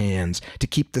held hands to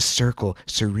keep the circle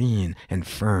serene and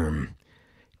firm.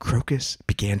 Crocus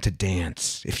began to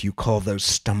dance, if you call those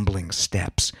stumbling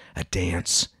steps a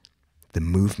dance. The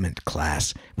movement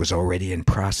class was already in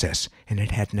process, and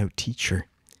it had no teacher.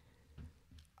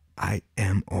 I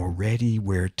am already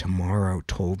where tomorrow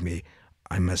told me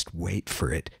I must wait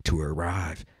for it to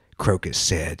arrive, Crocus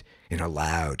said in a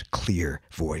loud, clear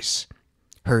voice.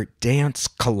 Her dance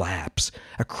collapse,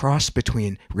 a cross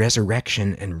between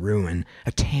resurrection and ruin,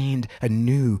 attained a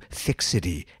new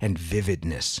fixity and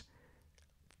vividness.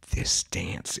 This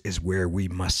dance is where we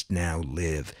must now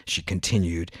live, she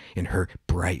continued in her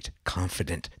bright,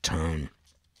 confident tone.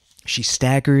 She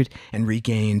staggered and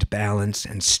regained balance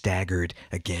and staggered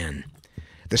again.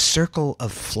 The circle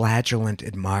of flagellant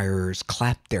admirers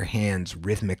clapped their hands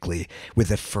rhythmically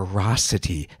with a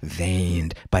ferocity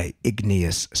veined by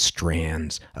igneous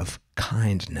strands of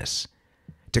kindness.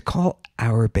 To call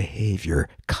our behavior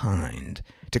kind,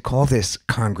 to call this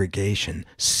congregation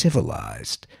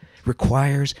civilized,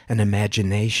 requires an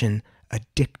imagination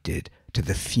addicted to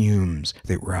the fumes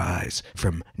that rise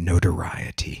from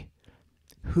notoriety.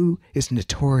 Who is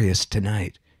notorious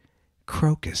tonight?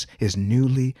 Crocus is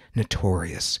newly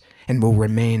notorious and will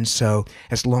remain so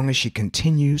as long as she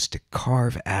continues to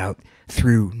carve out,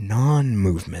 through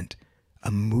non-movement,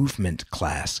 a movement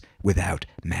class without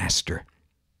master.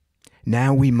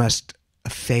 Now we must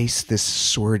efface this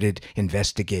sordid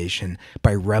investigation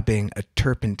by rubbing a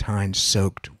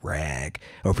turpentine-soaked rag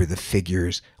over the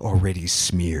figure's already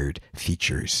smeared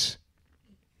features.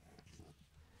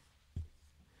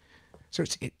 So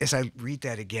as I read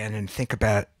that again and think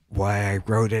about why I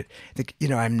wrote it,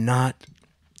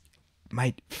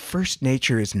 my first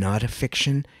nature is not a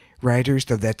fiction writer,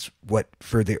 though that's what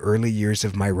for the early years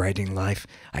of my writing life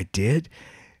I did.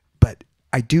 But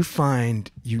I do find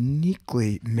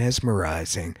uniquely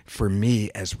mesmerizing for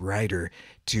me as writer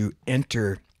to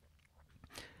enter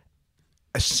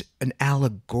an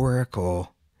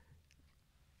allegorical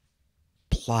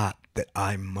plot that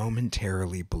I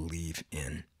momentarily believe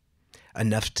in,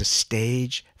 enough to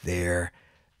stage there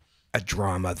a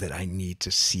drama that I need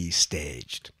to see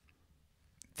staged.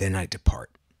 Then I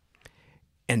depart.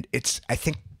 And it's a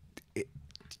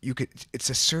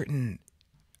certain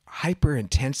hyper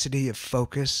intensity of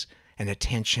focus and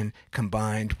attention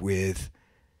combined with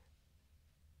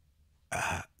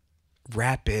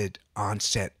rapid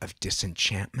onset of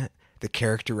disenchantment that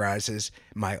characterizes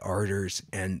my ardors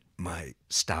and my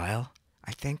style,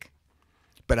 I think.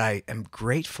 But I am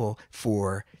grateful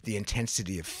for the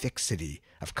intensity of fixity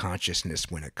of consciousness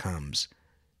when it comes.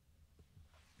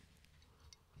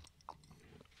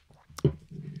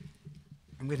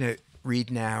 I'm going to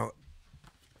read now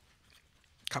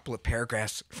couple of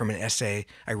paragraphs from an essay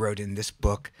I wrote in this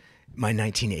book, My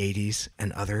 1980s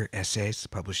and Other Essays,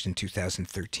 published in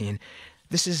 2013.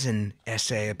 This is an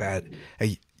essay about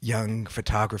a young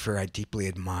photographer I deeply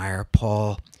admire,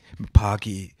 Paul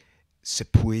Mpagi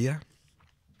Sipuya,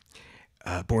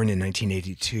 born in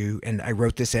 1982, and I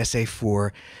wrote this essay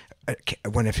for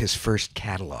one of his first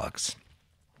catalogs.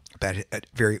 about a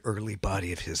very early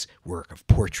body of his work of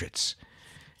portraits.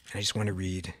 And I just want to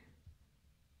read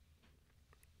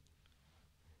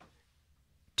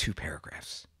 2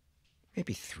 paragraphs,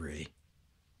 maybe 3,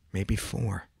 maybe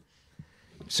 4.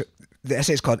 So the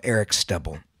essay is called Eric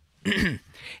Stubble.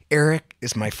 Eric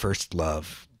is my first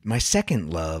love. My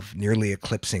second love, nearly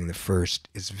eclipsing the first,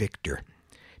 is Victor.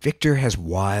 Victor has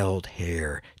wild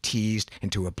hair teased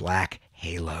into a black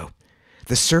halo.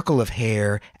 The circle of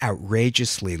hair,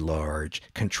 outrageously large,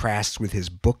 contrasts with his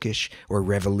bookish or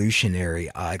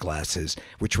revolutionary eyeglasses,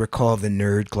 which recall the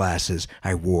nerd glasses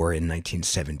I wore in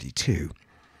 1972.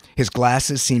 His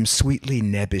glasses seem sweetly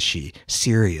nebbishy,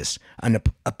 serious,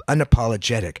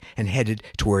 unapologetic, and headed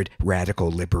toward radical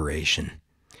liberation.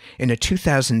 In a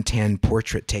 2010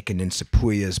 portrait taken in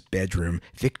Sepuya's bedroom,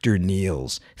 Victor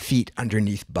kneels, feet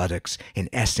underneath buttocks in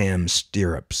SM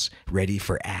stirrups, ready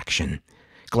for action.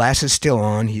 Glasses still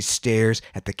on, he stares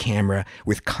at the camera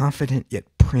with confident yet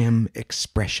prim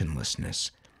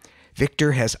expressionlessness.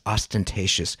 Victor has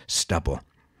ostentatious stubble.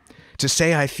 To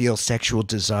say I feel sexual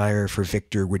desire for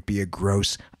Victor would be a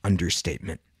gross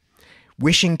understatement.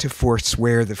 Wishing to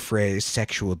forswear the phrase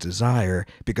sexual desire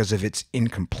because of its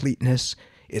incompleteness,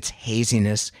 its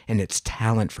haziness, and its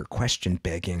talent for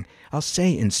question-begging, I'll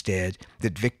say instead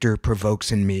that Victor provokes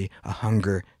in me a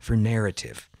hunger for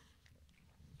narrative.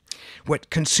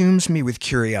 What consumes me with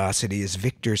curiosity is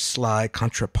Victor's sly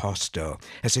contrapposto,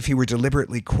 as if he were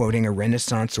deliberately quoting a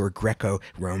Renaissance or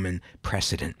Greco-Roman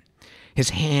precedent.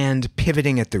 His hand,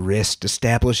 pivoting at the wrist,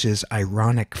 establishes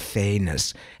ironic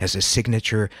feyness as a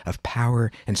signature of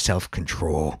power and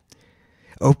self-control.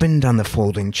 Opened on the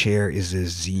folding chair is a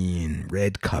zine,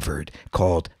 red-covered,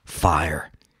 called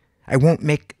Fire. I won't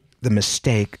make the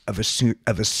mistake of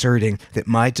asserting that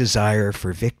my desire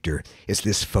for Victor is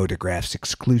this photograph's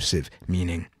exclusive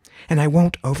meaning. And I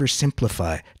won't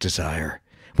oversimplify desire.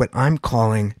 What I'm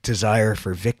calling desire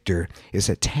for Victor is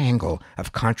a tangle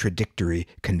of contradictory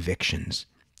convictions.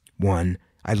 1,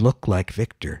 I look like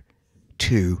Victor.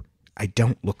 2, I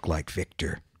don't look like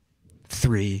Victor.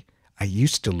 3, I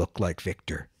used to look like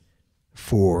Victor.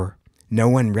 4, no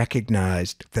one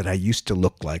recognized that I used to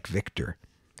look like Victor.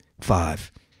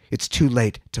 5, it's too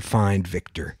late to find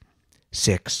Victor.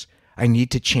 6, I need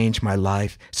to change my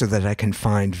life so that I can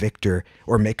find Victor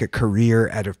or make a career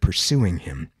out of pursuing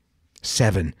him.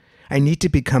 7, I need to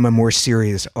become a more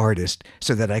serious artist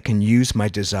so that I can use my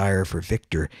desire for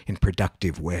Victor in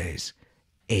productive ways.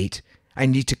 8, I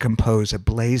need to compose a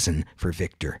blazon for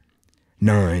Victor.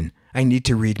 9, I need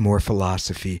to read more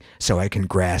philosophy so I can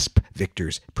grasp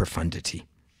Victor's profundity.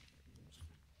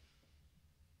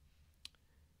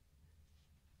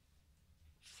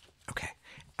 Okay,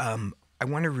 I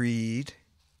want to read...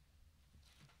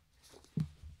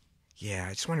 Yeah,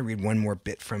 I just want to read one more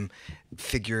bit from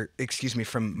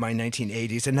from my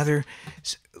 1980s. Another,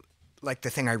 like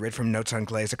the thing I read from Notes on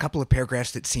Glaze, a couple of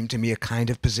paragraphs that seem to me a kind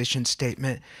of position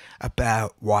statement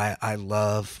about why I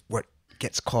love what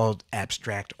gets called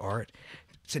abstract art.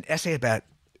 It's an essay about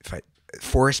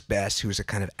Forrest Bess, who is a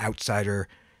kind of outsider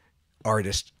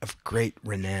artist of great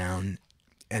renown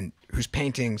and whose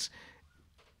paintings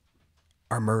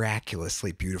are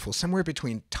miraculously beautiful, somewhere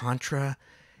between Tantra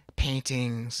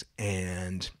paintings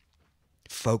and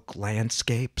folk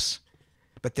landscapes,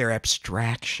 but their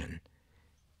abstraction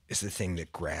is the thing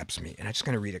that grabs me. And I'm just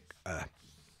going to read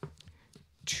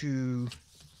 2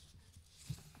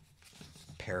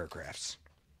 paragraphs.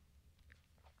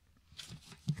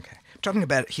 Okay. I'm talking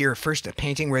about here first a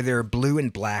painting where there are blue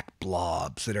and black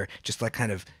blobs that are just like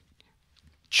kind of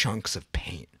chunks of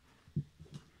paint.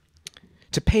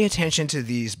 To pay attention to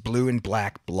these blue and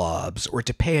black blobs, or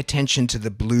to pay attention to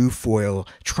the blue foil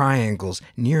triangle's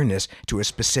nearness to a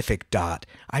specific dot,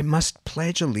 I must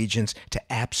pledge allegiance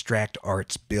to abstract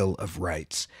art's Bill of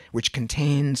Rights, which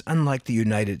contains, unlike the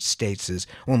United States',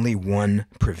 only one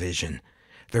provision: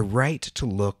 the right to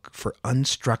look for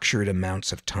unstructured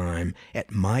amounts of time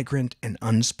at migrant and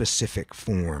unspecific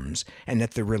forms, and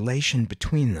at the relation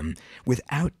between them,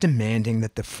 without demanding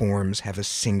that the forms have a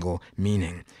single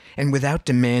meaning, and without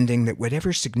demanding that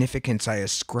whatever significance I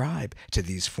ascribe to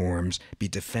these forms be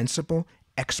defensible,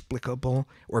 explicable,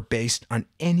 or based on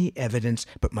any evidence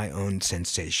but my own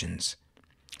sensations.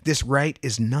 This right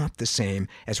is not the same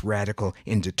as radical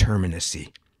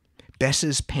indeterminacy.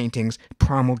 Bess's paintings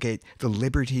promulgate the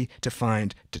liberty to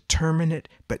find determinate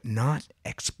but not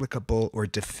explicable or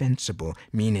defensible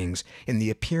meanings in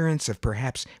the appearance of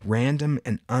perhaps random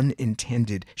and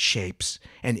unintended shapes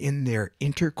and in their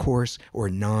intercourse or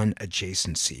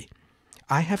non-adjacency.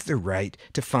 I have the right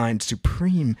to find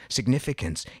supreme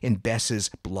significance in Bess's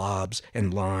blobs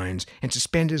and lines and to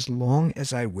spend as long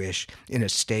as I wish in a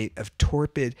state of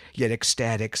torpid yet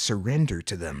ecstatic surrender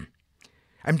to them.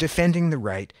 I'm defending the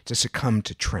right to succumb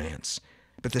to trance,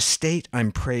 but the state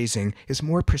I'm praising is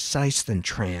more precise than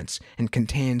trance and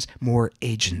contains more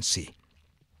agency.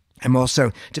 I'm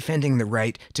also defending the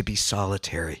right to be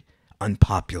solitary,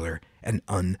 unpopular, and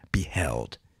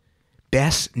unbeheld.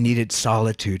 Bess needed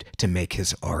solitude to make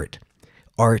his art.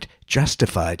 Art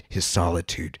justified his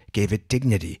solitude, gave it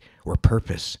dignity or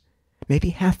purpose.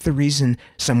 Maybe half the reason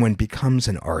someone becomes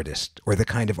an artist, or the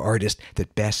kind of artist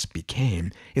that Bess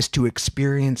became, is to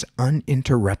experience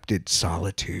uninterrupted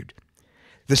solitude.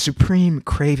 The supreme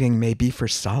craving may be for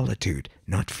solitude,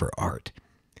 not for art.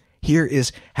 Here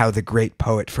is how the great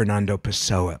poet Fernando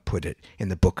Pessoa put it in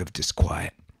the Book of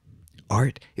Disquiet.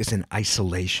 Art is an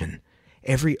isolation.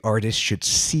 Every artist should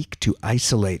seek to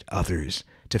isolate others,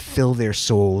 to fill their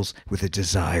souls with a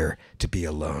desire to be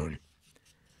alone.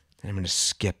 I'm going to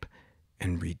skip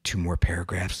and read 2 more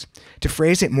paragraphs. To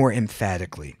phrase it more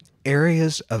emphatically,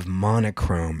 areas of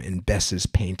monochrome in Bess's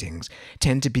paintings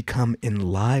tend to become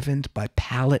enlivened by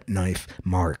palette knife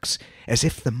marks, as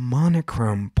if the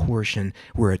monochrome portion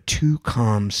were a too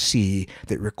calm sea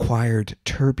that required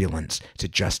turbulence to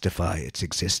justify its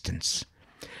existence.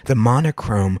 The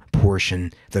monochrome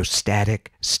portion, though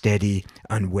static, steady,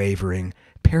 unwavering,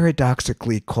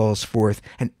 paradoxically calls forth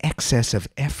an excess of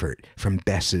effort from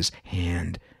Bess's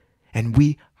hand. And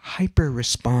we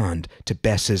hyper-respond to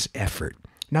Bess's effort,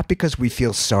 not because we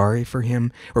feel sorry for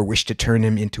him or wish to turn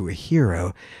him into a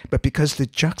hero, but because the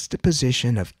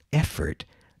juxtaposition of effort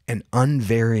and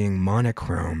unvarying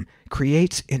monochrome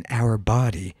creates in our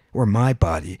body, or my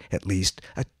body at least,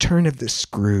 a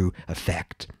turn-of-the-screw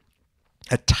effect.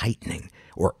 A tightening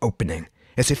or opening,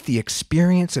 as if the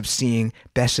experience of seeing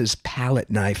Bess's palette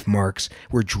knife marks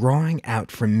were drawing out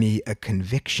from me a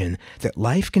conviction that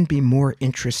life can be more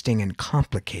interesting and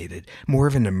complicated, more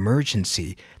of an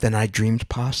emergency than I dreamed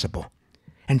possible.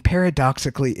 And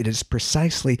paradoxically, it is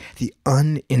precisely the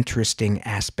uninteresting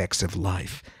aspects of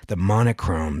life, the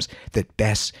monochromes, that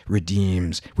Bess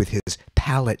redeems with his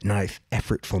palette knife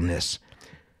effortfulness.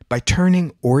 By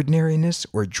turning ordinariness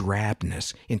or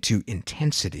drabness into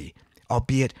intensity,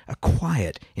 albeit a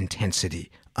quiet intensity,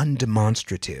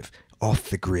 undemonstrative, off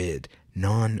the grid,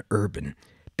 non-urban,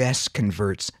 Bess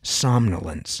converts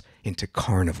somnolence into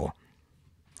carnival.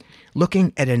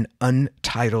 Looking at an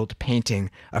untitled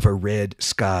painting of a red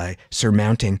sky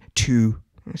surmounting 2...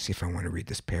 Let me see if I want to read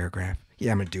this paragraph.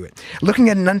 Yeah, I'm going to do it. Looking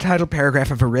at an untitled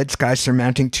paragraph of a red sky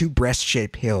surmounting 2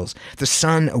 breast-shaped hills, the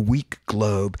sun a weak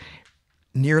globe,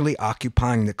 nearly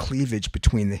occupying the cleavage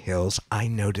between the hills, I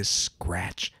notice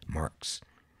scratch marks.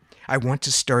 I want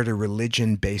to start a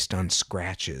religion based on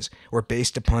scratches, or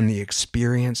based upon the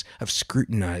experience of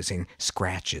scrutinizing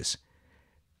scratches.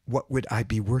 What would I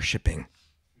be worshipping?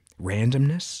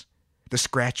 Randomness? The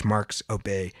scratch marks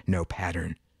obey no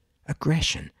pattern.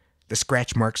 Aggression. The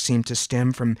scratch marks seem to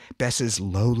stem from Bess's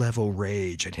low-level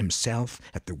rage at himself,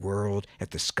 at the world,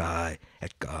 at the sky,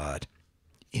 at God.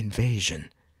 Invasion.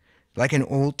 Like an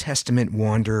Old Testament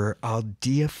wanderer, I'll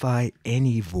deify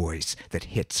any voice that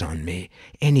hits on me,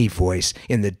 any voice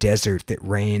in the desert that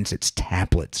rains its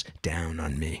tablets down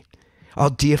on me. I'll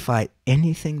deify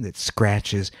anything that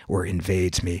scratches or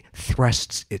invades me,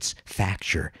 thrusts its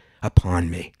facture upon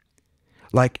me.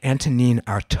 Like Antonin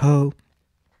Artaud,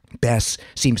 Bess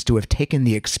seems to have taken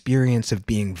the experience of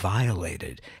being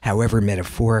violated, however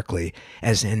metaphorically,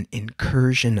 as an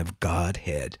incursion of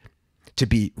Godhead. To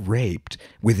be raped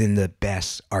within the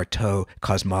Bess-Artaud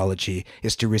cosmology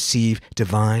is to receive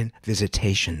divine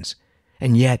visitations.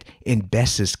 And yet, in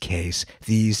Bess's case,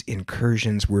 these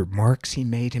incursions were marks he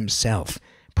made himself,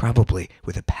 probably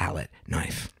with a palette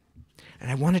knife.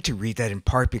 And I wanted to read that in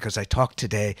part because I talked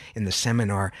today in the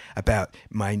seminar about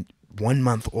my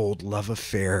 1-month-old love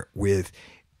affair with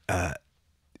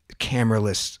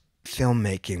cameraless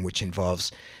filmmaking, which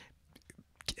involves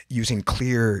using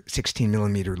clear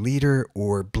 16mm leader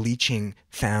or bleaching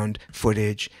found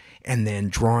footage and then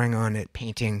drawing on it,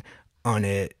 painting on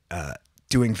it,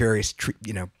 doing various,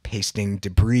 pasting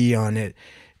debris on it,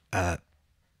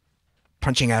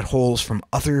 punching out holes from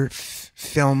other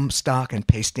film stock and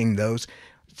pasting those,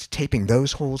 taping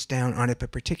those holes down on it,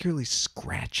 but particularly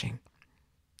scratching.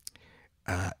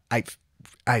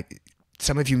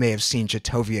 Some of you may have seen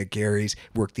Jatovia Gary's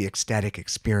work, The Ecstatic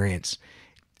Experience,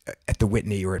 at the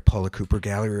Whitney or at Paula Cooper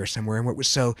Gallery or somewhere. And what was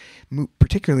so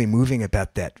particularly moving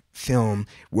about that film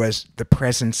was the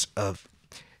presence of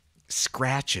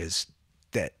scratches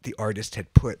that the artist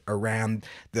had put around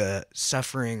the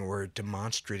suffering or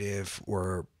demonstrative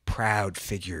or proud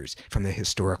figures from the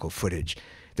historical footage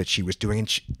that she was doing. And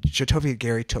Chatovia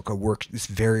Gary took this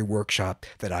very workshop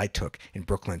that I took in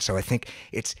Brooklyn. So I think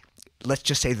let's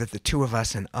just say that the two of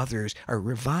us and others are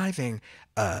reviving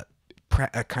a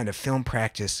kind of film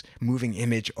practice, moving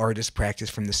image artist practice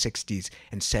from the 60s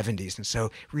and 70s. And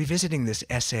so revisiting this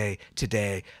essay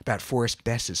today about Forrest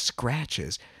Bess's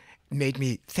Scratches made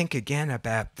me think again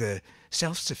about the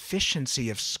self-sufficiency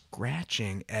of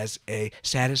scratching as a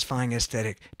satisfying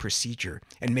aesthetic procedure.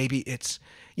 And maybe it's,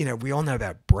 we all know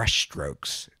about brush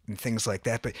strokes and things like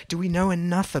that, but do we know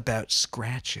enough about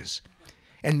scratches?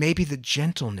 And maybe the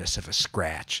gentleness of a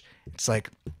scratch. It's like,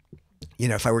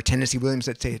 if I were Tennessee Williams,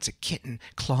 I'd say it's a kitten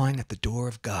clawing at the door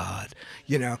of God,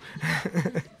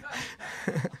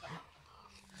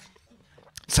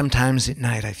 Sometimes at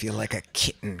night I feel like a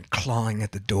kitten clawing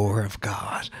at the door of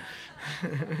God.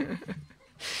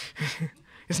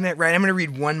 Isn't that right? I'm going to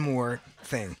read one more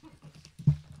thing.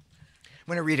 I'm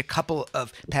going to read a couple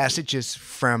of passages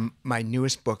from my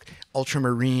newest book,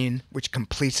 Ultramarine, which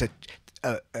completes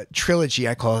a trilogy.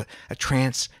 I call it a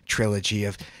trance trilogy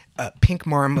of the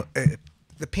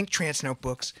Pink Trance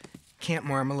Notebooks, Camp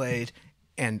Marmalade,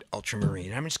 and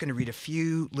Ultramarine. I'm just going to read a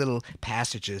few little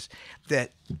passages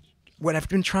that what I've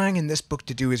been trying in this book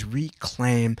to do is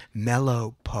reclaim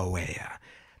melopoeia.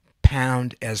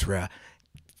 Pound Ezra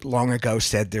long ago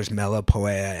said there's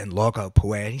melopoeia and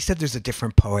logopoeia. And he said there's a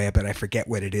different poeia, but I forget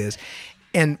what it is.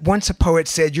 And once a poet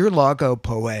said, you're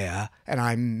logopoeia and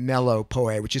I'm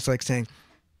melopoeia, which is like saying,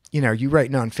 you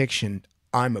write nonfiction,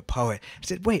 I'm a poet. I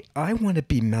said, wait, I want to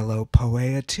be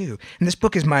melopoeia too. And this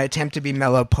book is my attempt to be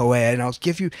melopoeia, and I'll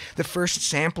give you the first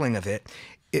sampling of it.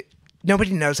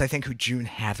 Nobody knows, I think, who June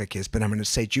Havoc is, but I'm going to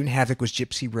say June Havoc was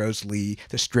Gypsy Rose Lee,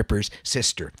 the stripper's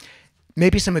sister.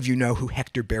 Maybe some of you know who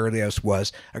Hector Berlioz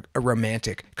was, a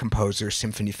romantic composer,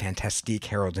 Symphonie Fantastique,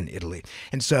 Harold in Italy.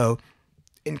 And so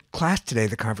in class today,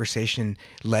 the conversation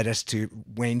led us to,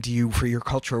 Wayne, for your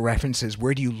cultural references,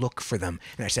 where do you look for them?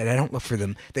 And I said, I don't look for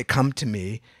them. They come to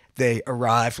me. They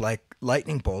arrive like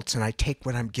lightning bolts, and I take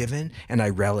what I'm given and I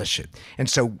relish it. And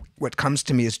so what comes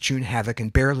to me is June Havoc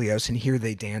and Berlioz, and here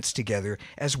they dance together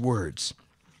as words.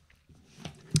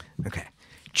 Okay.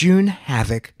 June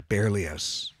Havoc,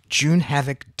 Berlioz. June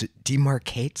Havoc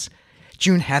demarcates.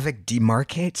 June Havoc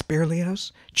demarcates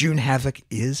Berlioz. June Havoc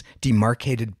is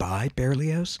demarcated by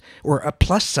Berlioz. Or a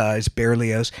plus-size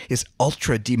Berlioz is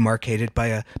ultra-demarcated by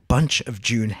a bunch of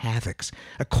June Havocs.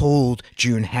 A cold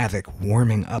June Havoc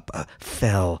warming up a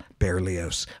fell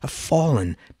Berlioz. A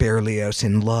fallen Berlioz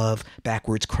in love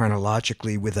backwards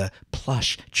chronologically with a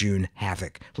plush June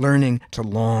Havoc, learning to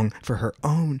long for her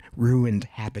own ruined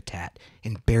habitat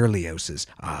in Berlioz's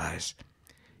eyes.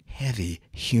 Heavy,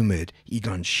 humid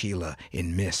Egon Schiele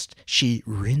in mist. She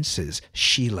rinses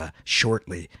Schiele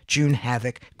shortly. June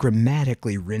Havoc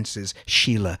grammatically rinses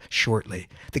Schiele shortly.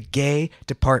 The gay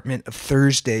department of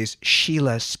Thursday's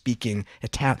Schiele speaking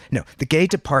Italian. No, the gay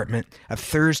department of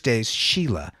Thursday's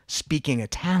Schiele speaking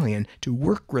Italian to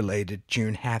work-related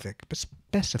June Havoc. But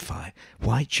specify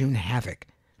why June Havoc.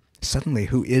 Suddenly,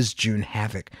 who is June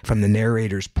Havoc from the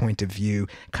narrator's point of view,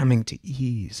 coming to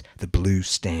ease the blue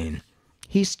stain?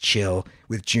 He's chill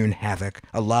with June Havoc,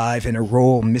 alive in a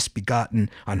role misbegotten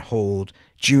on hold.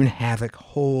 June Havoc,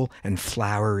 whole and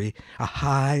flowery, a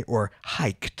high or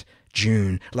hiked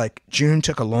June, like June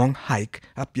took a long hike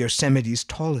up Yosemite's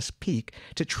tallest peak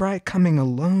to try coming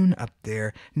alone up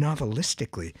there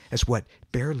novelistically as what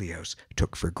Berlioz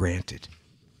took for granted.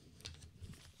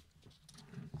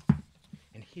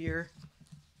 And here,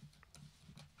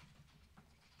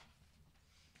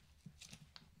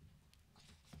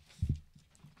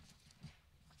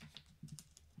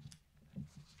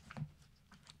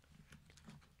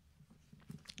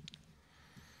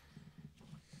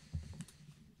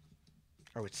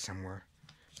 oh, it's somewhere.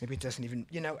 Maybe it doesn't even,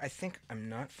 I think I'm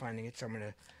not finding it, so I'm going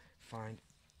to find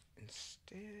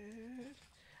instead.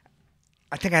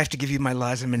 I think I have to give you my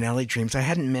Liza Minnelli dreams. I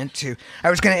hadn't meant to. I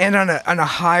was going to end on a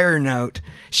higher note.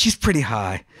 She's pretty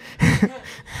high.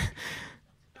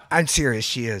 I'm serious,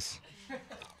 she is.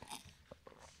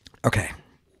 Okay.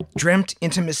 Dreamt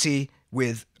intimacy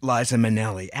with Liza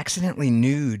Minnelli, accidentally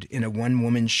nude in a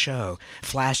one-woman show,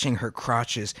 flashing her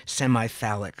crotch's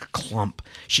semi-phallic clump.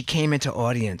 She came into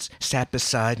audience, sat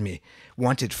beside me,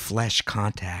 wanted flesh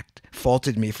contact,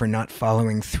 faulted me for not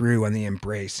following through on the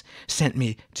embrace, sent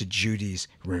me to Judy's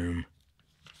room.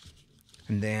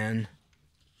 And then,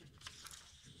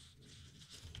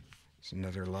 it's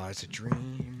another Liza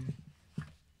dream.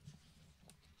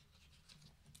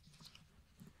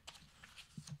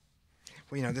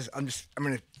 well,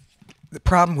 the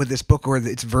problem with this book, or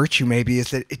its virtue maybe,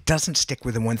 is that it doesn't stick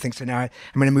with the one thing. So now I'm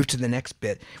going to move to the next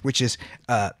bit, which is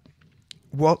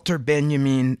Walter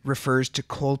Benjamin refers to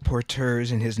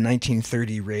colporteurs in his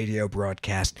 1930 radio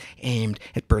broadcast aimed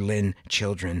at Berlin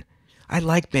children. I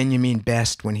like Benjamin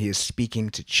best when he is speaking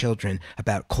to children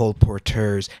about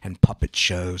colporteurs and puppet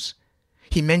shows.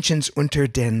 He mentions Unter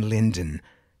den Linden.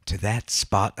 To that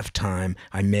spot of time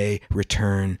I may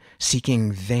return,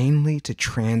 seeking vainly to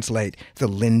translate the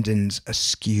Linden's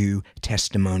askew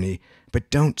testimony,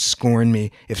 but don't scorn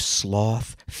me if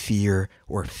sloth, fear,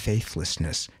 or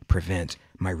faithlessness prevent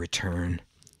my return.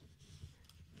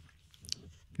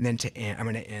 And then I'm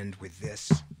going to end with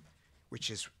this, which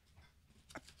is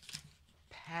a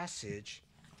passage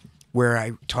where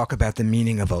I talk about the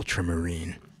meaning of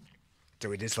ultramarine.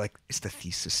 So it's the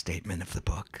thesis statement of the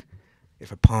book.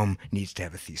 If a poem needs to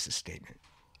have a thesis statement.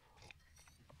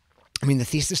 I mean, the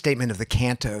thesis statement of the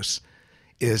cantos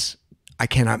is, I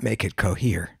cannot make it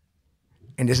cohere.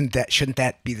 And shouldn't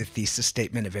that be the thesis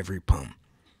statement of every poem?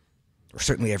 Or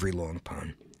certainly every long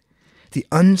poem. The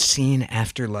unseen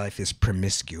afterlife is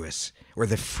promiscuous, or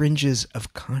the fringes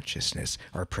of consciousness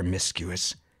are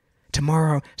promiscuous.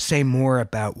 Tomorrow, say more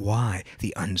about why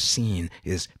the unseen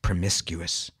is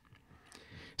promiscuous.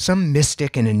 Some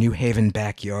mystic in a New Haven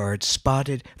backyard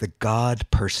spotted the god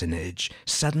personage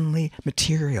suddenly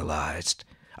materialized,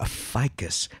 a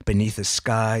ficus beneath a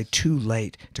sky too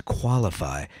late to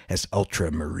qualify as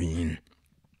ultramarine.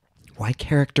 Why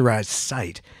characterize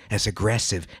sight as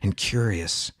aggressive and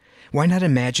curious? Why not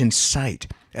imagine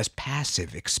sight as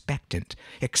passive, expectant,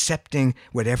 accepting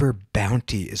whatever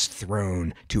bounty is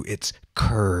thrown to its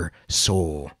cur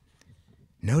soul?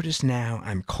 Notice now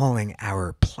I'm calling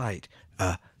our plight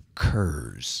a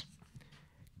curs.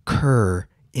 Cur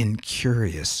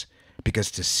incurious, because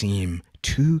to seem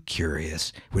too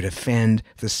curious would offend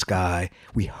the sky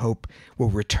we hope will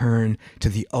return to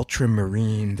the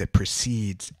ultramarine that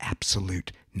precedes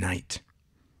absolute night.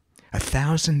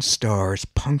 1,000 stars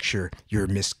puncture your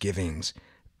misgivings,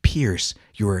 pierce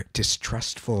your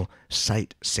distrustful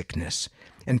sight sickness,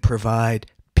 and provide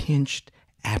pinched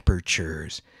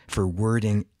apertures for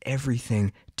wording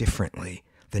everything differently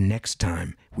the next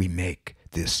time we make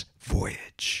this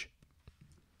voyage.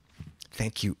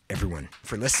 Thank you, everyone,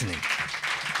 for listening.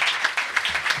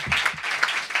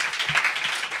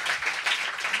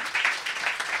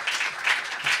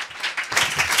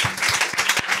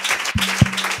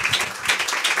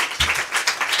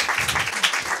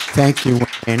 Thank you,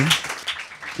 Wayne.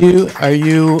 Are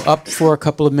you up for a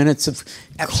couple of minutes of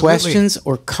Absolutely. Questions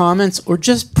or comments or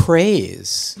just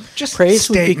praise? Just praise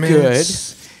statements. Would be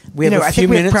good. We have a few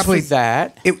minutes for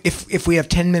that. If we have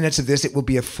 10 minutes of this, it will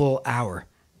be a full hour.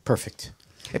 Perfect.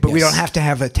 But we don't have to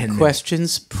have a 10 minutes.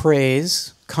 Questions,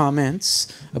 praise,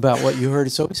 comments about what you heard.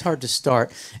 It's always hard to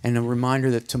start. And a reminder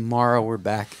that tomorrow we're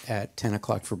back at 10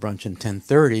 o'clock for brunch and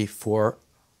 10:30 for,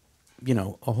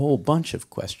 a whole bunch of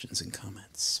questions and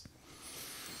comments.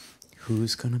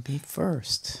 Who's going to be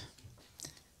first?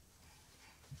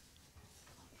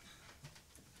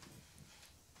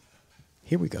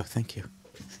 Here we go. Thank you.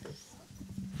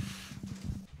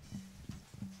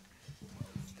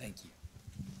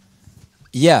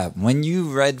 Yeah, when you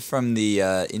read from the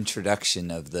introduction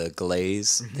of the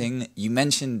glaze thing, you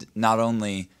mentioned not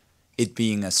only it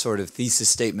being a sort of thesis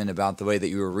statement about the way that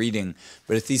you were reading,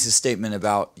 but a thesis statement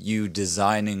about you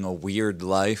designing a weird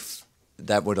life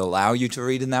that would allow you to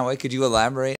read in that way. Could you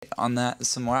elaborate on that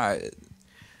some more?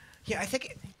 Yeah,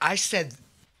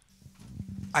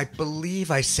 I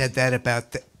believe I said that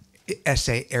about the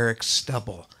essay Eric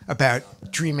Stubble,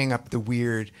 about dreaming up the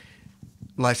weird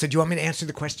life. So do you want me to answer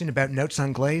the question about Notes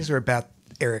on Glaze or about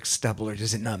Eric Stubble, or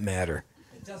does it not matter?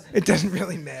 It doesn't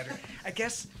really matter. I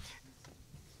guess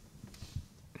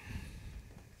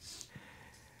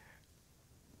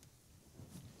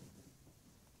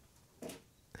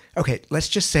okay, let's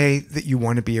just say that you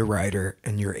want to be a writer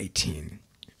and you're 18.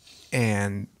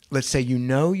 And let's say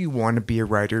you want to be a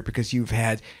writer because you've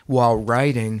had, while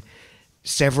writing,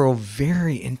 several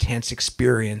very intense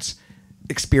experiences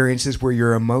where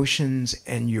your emotions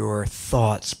and your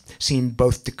thoughts seem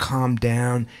both to calm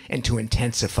down and to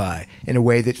intensify in a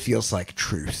way that feels like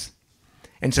truth.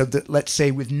 And so let's say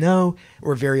with no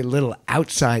or very little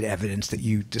outside evidence that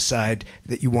you decide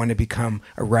that you want to become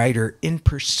a writer in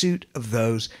pursuit of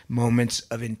those moments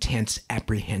of intense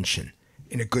apprehension,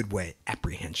 in a good way,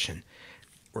 apprehension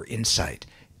or insight.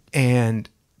 And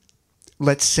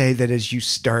let's say that as you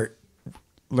start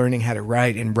learning how to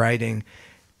write and writing,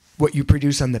 what you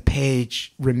produce on the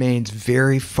page remains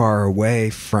very far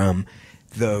away from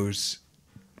those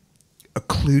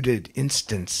occluded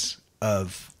instants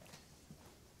of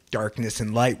darkness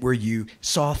and light where you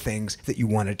saw things that you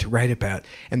wanted to write about.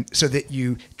 And so that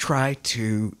you try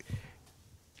to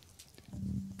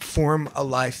form a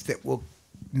life that will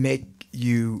make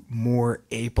you more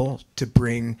able to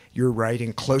bring your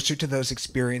writing closer to those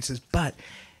experiences, but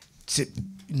to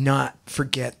not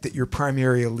forget that your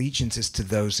primary allegiance is to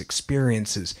those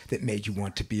experiences that made you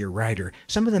want to be a writer.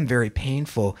 Some of them very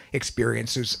painful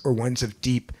experiences or ones of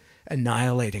deep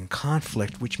annihilating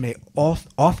conflict, which may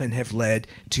often have led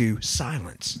to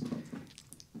silence.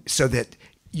 So that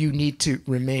you need to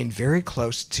remain very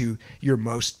close to your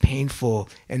most painful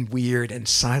and weird and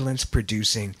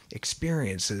silence-producing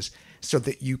experiences so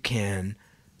that you can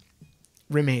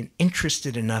remain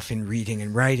interested enough in reading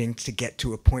and writing to get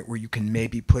to a point where you can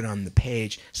maybe put on the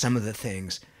page some of the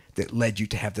things that led you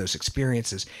to have those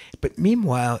experiences. But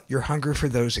meanwhile, your hunger for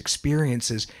those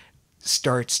experiences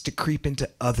starts to creep into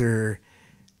other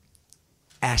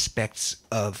aspects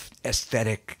of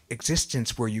aesthetic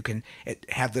existence where you can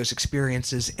have those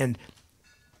experiences, and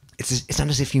it's not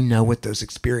as if you know what those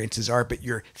experiences are, but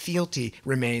your fealty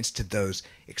remains to those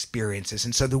experiences.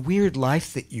 And so the weird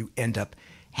life that you end up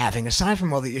having, aside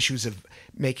from all the issues of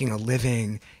making a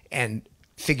living and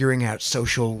figuring out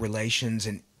social relations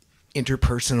and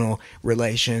interpersonal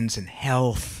relations and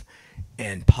health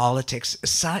and politics,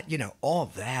 aside, all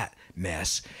that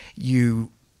mess,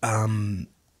 you kind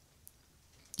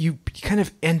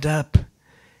of end up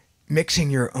mixing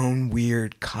your own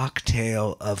weird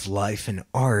cocktail of life and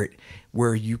art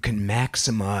where you can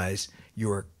maximize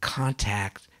your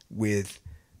contact with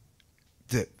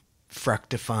the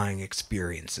fructifying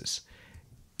experiences.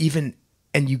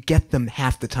 And you get them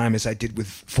half the time, as I did with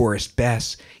Forrest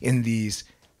Bess, in these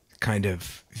kind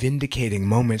of vindicating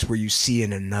moments where you see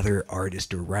in another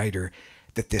artist or writer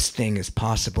that this thing is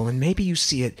possible. And maybe you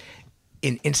see it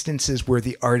in instances where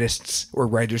the artist's or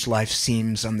writer's life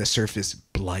seems on the surface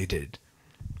blighted,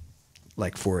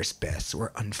 like Forrest Bess,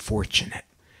 or unfortunate.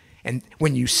 And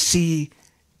when you see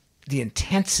the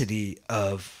intensity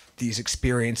of these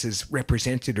experiences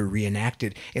represented or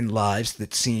reenacted in lives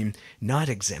that seem not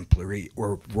exemplary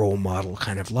or role model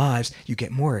kind of lives, you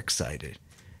get more excited.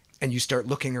 And you start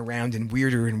looking around in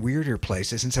weirder and weirder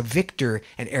places. And so Victor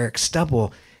and Eric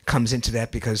Stubble comes into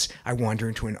that because I wander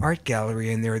into an art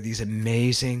gallery and there are these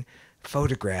amazing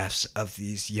photographs of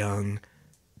these young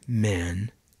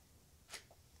men.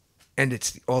 And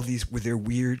it's all these with their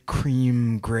weird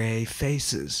cream gray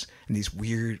faces and these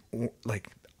weird like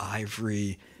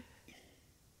ivory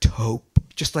taupe,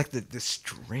 just like the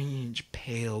strange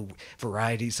pale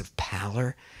varieties of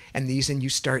pallor. And you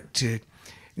start to,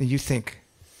 and you think,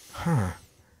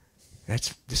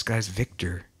 this guy's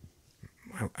Victor.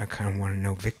 I kind of want to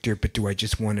know Victor, but do I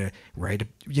just want to write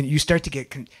you start to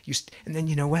get, and then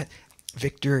you know what?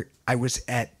 Victor, I was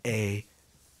at if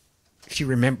you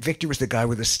remember, Victor was the guy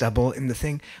with the stubble in the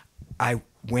thing. I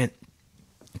went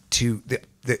to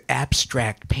the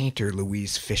abstract painter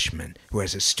Louise Fishman, who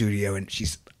has a studio, and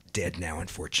she's dead now,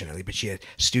 unfortunately, but she had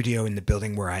a studio in the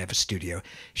building where I have a studio.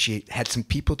 She had some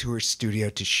people to her studio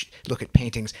to look at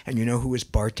paintings, and you know who was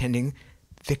bartending?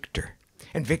 Victor.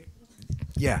 And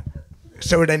yeah.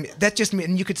 So what I mean, that just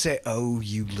mean, and you could say, "Oh,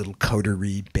 you little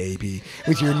coterie baby,"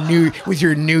 with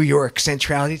your New York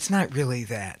centrality. It's not really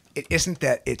that. It isn't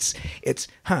that. It's.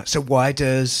 So why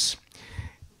did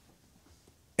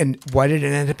it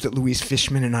end up that Louise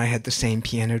Fishman and I had the same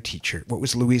piano teacher? What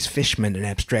was Louise Fishman, an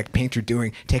abstract painter,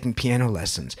 doing taking piano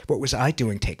lessons? What was I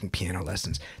doing taking piano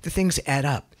lessons? The things add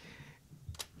up,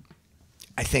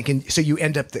 I think. And so you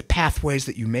end up, the pathways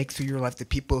that you make through your life, the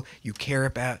people you care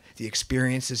about, the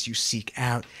experiences you seek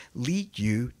out, lead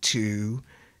you to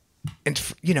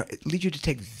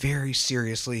take very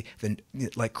seriously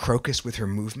like Crocus with her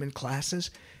movement classes.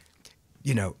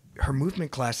 Her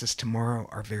movement classes tomorrow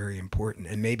are very important,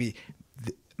 and maybe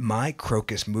my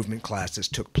Crocus movement classes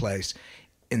took place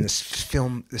in the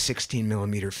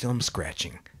 16mm film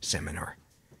scratching seminar.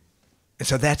 And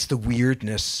so that's the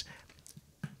weirdness.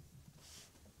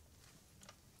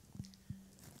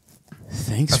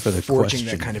 Thanks for the forging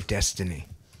question. that kind of destiny.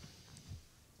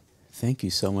 Thank you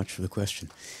so much for the question.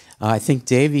 I think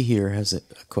Davey here has a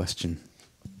question.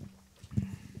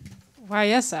 Why,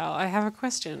 yes, Al, I have a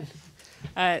question.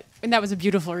 And that was a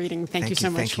beautiful reading. Thank you so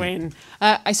much, Wayne.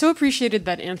 I so appreciated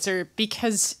that answer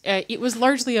because it was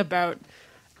largely about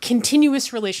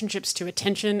continuous relationships to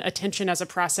attention as a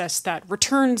process that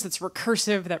returns, that's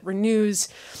recursive, that renews.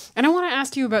 And I want to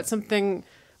ask you about something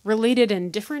related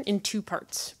and different in two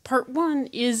parts. Part one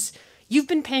is you've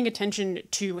been paying attention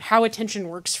to how attention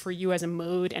works for you as a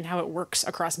mode and how it works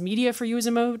across media for you as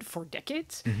a mode for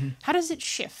decades. How does it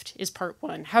shift is part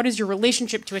one. How does your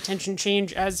relationship to attention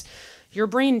change as your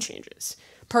brain changes?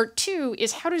 Part two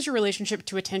is how does your relationship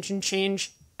to attention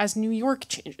change as New York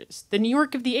changes? The New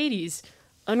York of the 80s,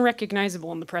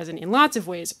 unrecognizable in the present in lots of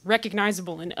ways,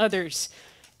 recognizable in others.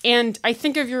 And I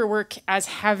think of your work as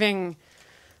having,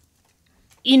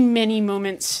 in many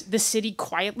moments, the city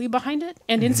quietly behind it,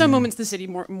 and in some moments, the city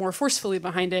more forcefully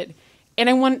behind it. And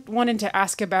I wanted to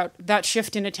ask about that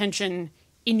shift in attention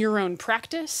in your own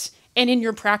practice, and in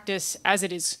your practice as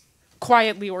it is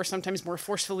quietly or sometimes more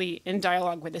forcefully in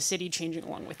dialogue with the city changing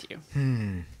along with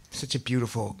you. Such a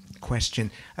beautiful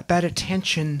question. About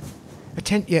attention,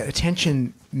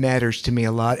 attention matters to me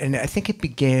a lot, and I think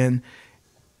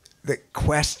the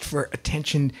quest for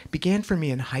attention began for me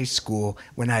in high school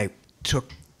when I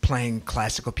took playing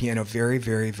classical piano very,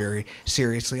 very, very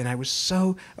seriously, and I was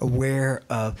so aware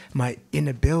of my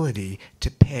inability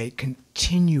to pay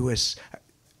continuous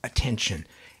attention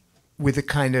with a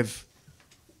kind of...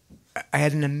 I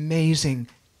had an amazing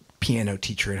piano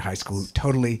teacher in high school who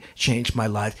totally changed my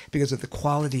life because of the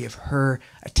quality of her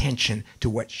attention to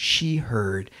what she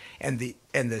heard and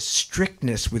the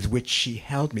strictness with which she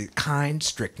held me, kind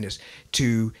strictness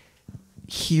to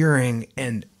hearing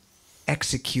and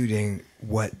executing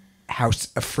how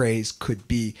a phrase could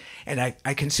be. And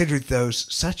I considered those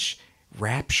such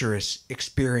rapturous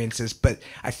experiences, but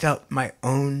I felt my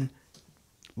own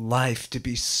life to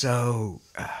be so...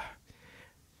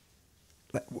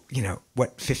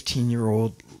 what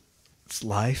 15-year-old's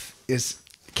life is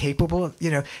capable of,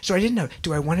 so I didn't know,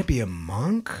 do I want to be a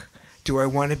monk?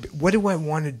 What do I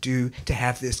want to do to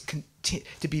have this,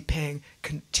 to be paying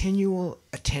continual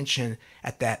attention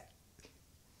at that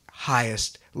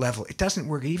highest level? It doesn't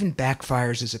work. It even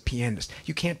backfires as a pianist.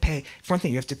 You can't for one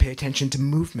thing, you have to pay attention to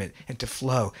movement and to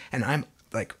flow. And I'm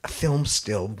like a film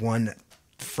still, one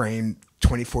frame,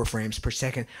 24 frames per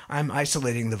second. I'm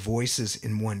isolating the voices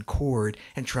in one chord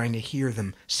and trying to hear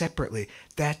them separately.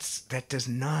 That does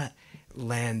not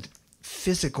lend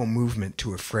physical movement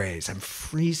to a phrase. I'm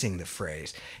freezing the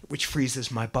phrase, which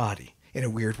freezes my body in a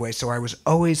weird way. So I was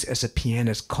always, as a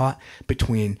pianist, caught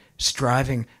between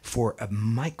striving for a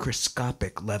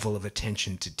microscopic level of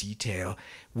attention to detail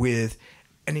with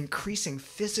an increasing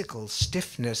physical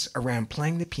stiffness around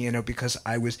playing the piano because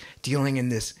I was dealing in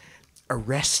this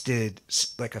arrested,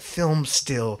 like a film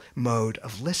still mode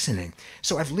of listening.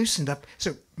 So I've loosened up.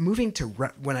 So moving to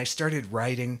when I started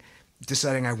writing,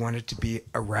 deciding I wanted to be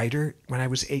a writer when I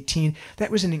was 18,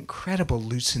 that was an incredible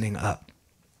loosening up.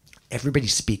 Everybody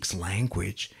speaks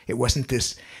language. It wasn't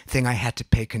this thing I had to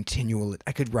pay continual.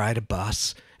 I could ride a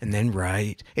bus and then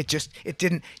write. It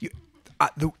didn't.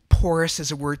 The porous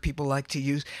is a word people like to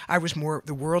use.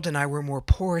 The world and I were more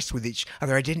porous with each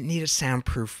other. I didn't need a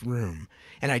soundproof room.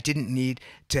 And I didn't need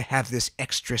to have this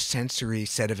extrasensory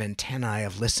set of antennae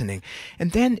of listening.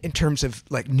 And then in terms of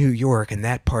like New York and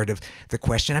that part of the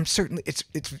question, I'm certainly,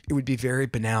 it would be very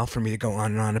banal for me to go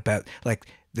on and on about like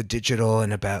the digital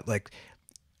and about like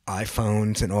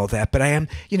iPhones and all that. But I am,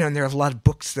 and there are a lot of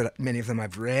books that many of them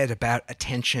I've read about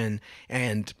attention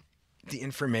and the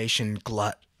information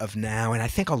glut of now. And I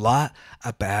think a lot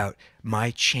about my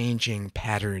changing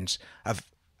patterns of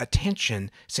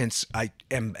attention since I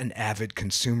am an avid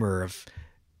consumer of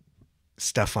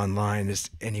stuff online as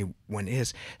anyone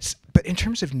is. But in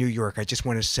terms of New York, I just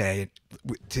want to say,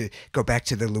 to go back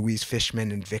to the Louise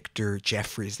Fishman and Victor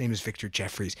Jeffries. His name is Victor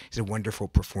Jeffries. He's a wonderful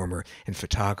performer and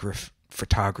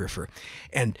photographer.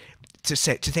 And to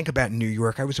think about New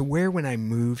York, I was aware when I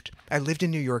lived in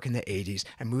New York in the 80s.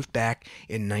 I moved back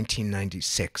in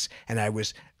 1996, and I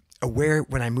was aware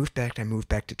when I moved back to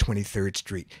 23rd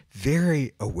Street,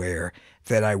 very aware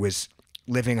that I was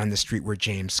living on the street where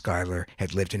James Schuyler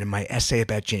had lived. And in my essay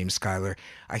about James Schuyler,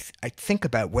 I think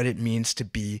about what it means to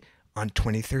be on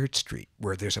 23rd Street,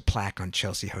 where there's a plaque on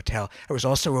Chelsea Hotel. I was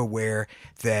also aware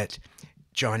that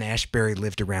John Ashbery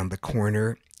lived around the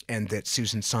corner and that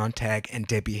Susan Sontag and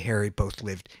Debbie Harry both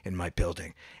lived in my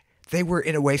building. They were,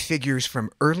 in a way, figures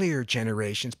from earlier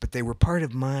generations, but they were part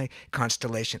of my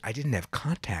constellation. I didn't have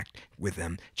contact with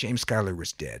them. James Schuyler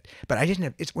was dead. But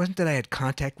it wasn't that I had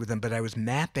contact with them, but I was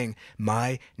mapping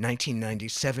my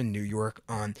 1997 New York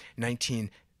on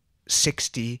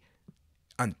 1960,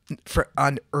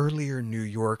 on earlier New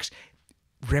Yorks,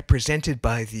 represented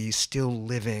by these still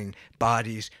living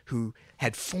bodies who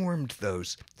had formed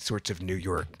those sorts of New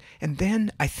York. And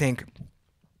then I think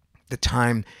the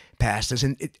time passes,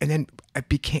 and then I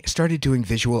started doing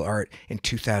visual art in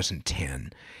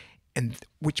 2010, and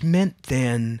which meant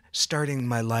then starting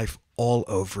my life all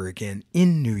over again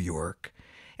in New York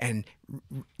and,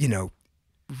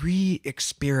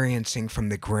 re-experiencing from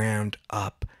the ground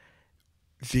up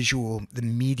the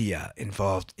media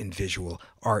involved in visual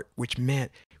art, which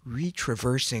meant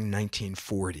retraversing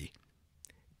 1940.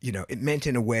 It meant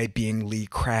in a way being Lee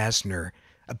Krasner,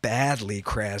 a bad Lee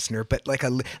Krasner, but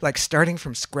like starting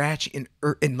from scratch in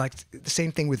like the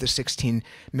same thing with the 16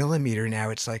 millimeter. Now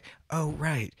it's like, oh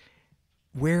right,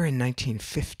 where in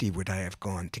 1950 would I have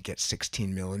gone to get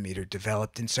 16 millimeter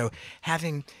developed? And so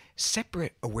having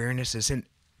separate awarenesses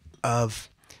of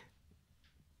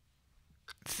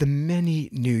the many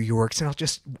New Yorks, and I'll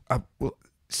just will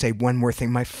say one more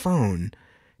thing. My phone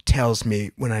tells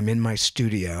me when I'm in my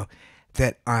studio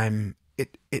that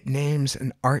it names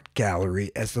an art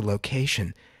gallery as the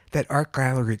location. That art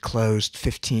gallery closed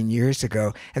 15 years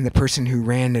ago, and the person who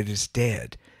ran it is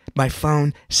dead. My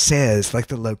phone says, like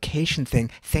the location thing,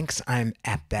 thinks I'm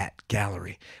at that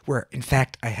gallery, where in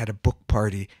fact I had a book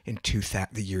party in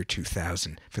the year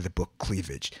 2000 for the book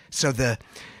Cleavage. So the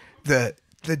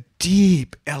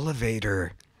deep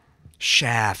elevator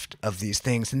shaft of these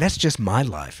things, and that's just my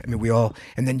life. I mean,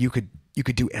 and then you could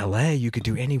do LA, you could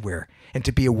do anywhere. And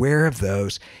to be aware of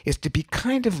those is to be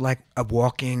kind of like a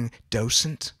walking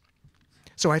docent.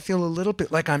 So I feel a little bit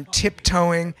like I'm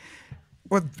tiptoeing.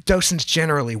 Well, docents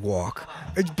generally walk.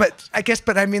 But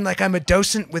I mean like I'm a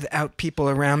docent without people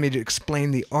around me to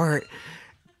explain the art.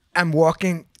 I'm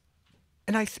walking,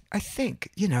 and I think,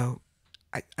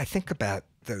 I think about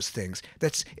those things.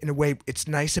 That's, in a way, it's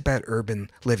nice about urban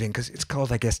living because it's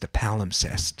called, I guess, the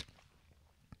palimpsest.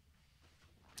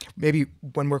 Maybe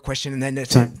one more question, and then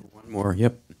it's time for one more.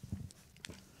 Yep.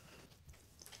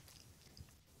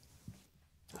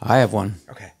 I have one.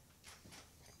 Okay.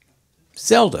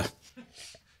 Zelda.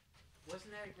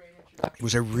 Wasn't that a great introduction? It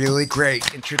was a really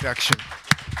great introduction.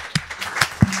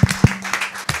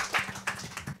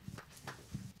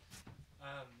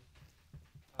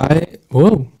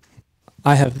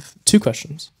 I have two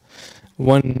questions.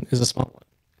 One is a small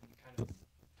one.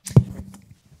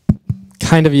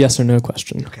 Kind of a yes or no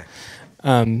question. Okay.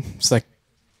 It's like,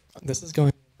 this is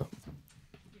going. Okay.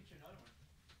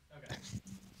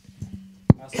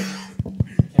 I also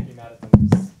can't be mad at them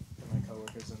because they're my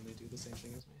coworkers and they do the same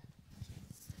thing as me.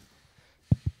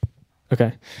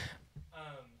 Okay.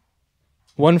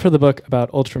 One for the book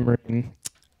about ultramarine.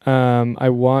 I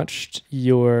watched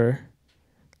your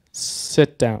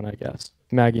sit down, I guess,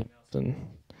 Maggie Nelson,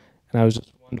 and I was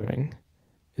just wondering,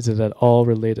 is it at all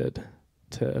related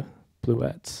to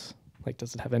Bluets? Like,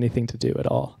 does it have anything to do at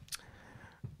all?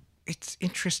 It's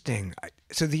interesting.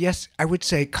 Yes, I would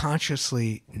say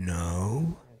consciously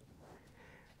no.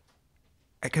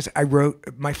 Because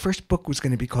my first book was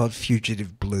going to be called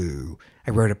Fugitive Blue.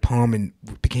 I wrote a poem and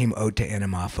it became Ode to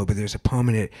Anamorpho, but there's a poem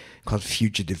in it called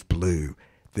Fugitive Blue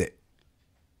that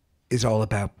is all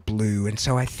about blue. And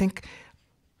so I think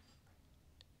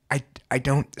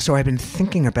so I've been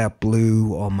thinking about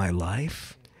blue all my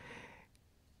life.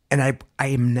 And I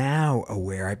am now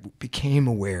aware, I became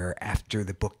aware after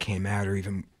the book came out, or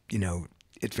even,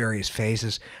 at various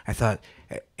phases, I thought,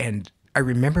 and I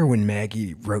remember when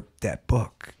Maggie wrote that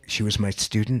book, she was my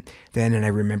student then, and I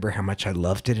remember how much I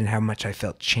loved it and how much I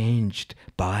felt changed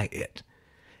by it.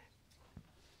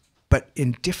 But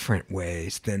in different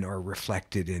ways than are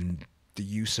reflected in the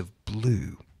use of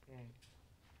blue.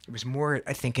 It was more,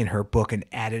 I think, in her book, an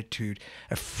attitude,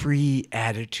 a free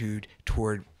attitude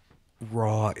toward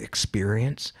raw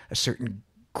experience, a certain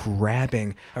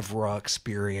grabbing of raw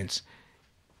experience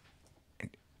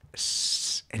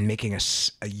and making a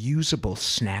usable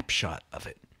snapshot of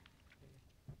it.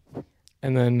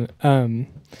 And then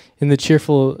in the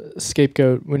cheerful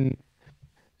scapegoat, when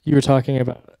you were talking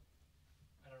about,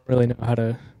 I don't really know how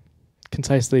to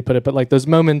concisely put it, but like those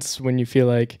moments when you feel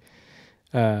like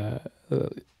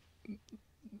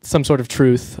some sort of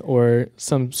truth or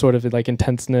some sort of like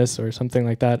intenseness or something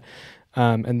like that,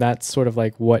 and that's sort of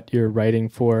like what you're writing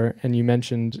for. And you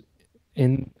mentioned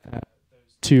in those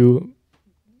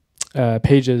 2.5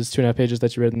 pages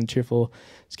that you read in the cheerful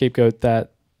scapegoat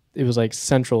that it was like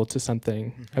central to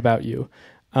something about you.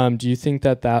 Do you think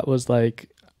that was like,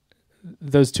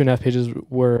 those 2.5 pages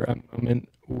were a moment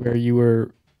where you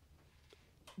were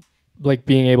like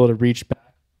being able to reach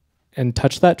back and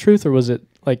touch that truth, or was it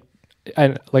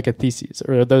like a thesis,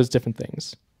 or are those different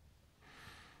things?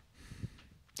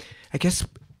 I guess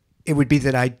it would be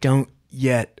that I don't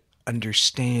yet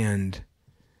understand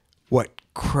what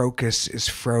crocus is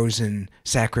frozen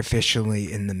sacrificially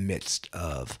in the midst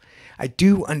of. I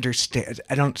do understand.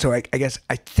 I don't. So I guess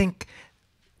I think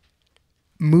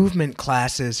movement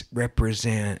classes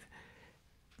represent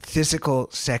physical,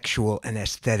 sexual, and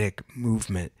aesthetic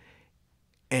movement,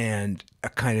 and a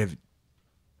kind of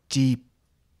deep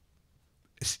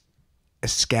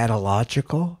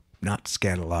eschatological, not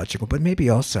scatological, but maybe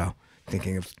also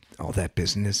thinking of all that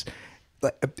business,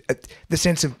 the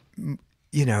sense of,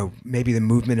 maybe the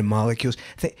movement of molecules.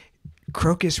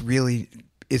 Crocus really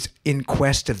is in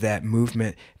quest of that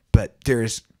movement, but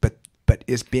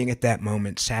is being at that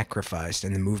moment sacrificed,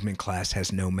 and the movement class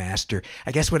has no master.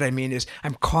 I guess what I mean is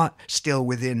I'm caught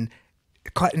in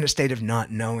a state of not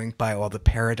knowing by all the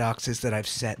paradoxes that I've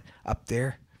set up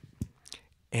there,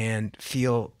 and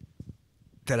feel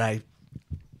that I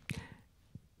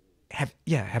have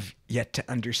yet to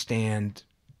understand.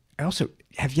 I also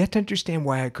have yet to understand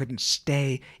why I couldn't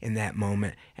stay in that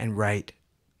moment and write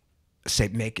a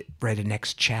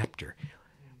next chapter.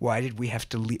 Why did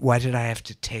I have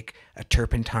to take a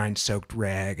turpentine-soaked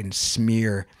rag and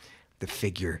smear the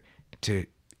figure to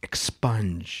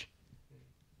expunge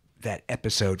that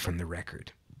episode from the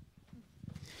record?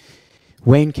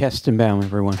 Wayne Koestenbaum,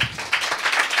 everyone.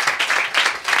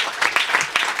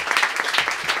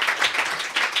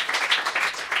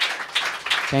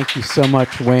 Thank you so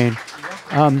much, Wayne.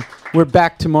 We're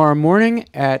back tomorrow morning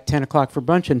at 10 o'clock for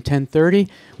brunch and 10:30.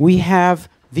 We have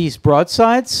these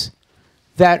broadsides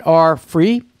that are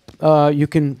free. You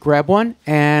can grab one,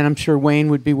 and I'm sure Wayne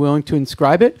would be willing to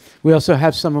inscribe it. We also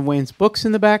have some of Wayne's books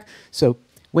in the back. So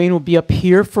Wayne will be up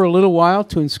here for a little while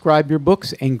to inscribe your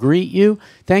books and greet you.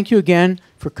 Thank you again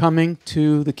for coming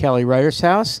to the Kelly Writers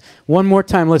House. One more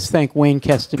time, let's thank Wayne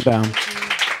Koestenbaum.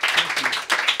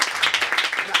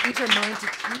 These are mine to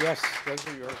keep. Yes, those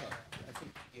are yours.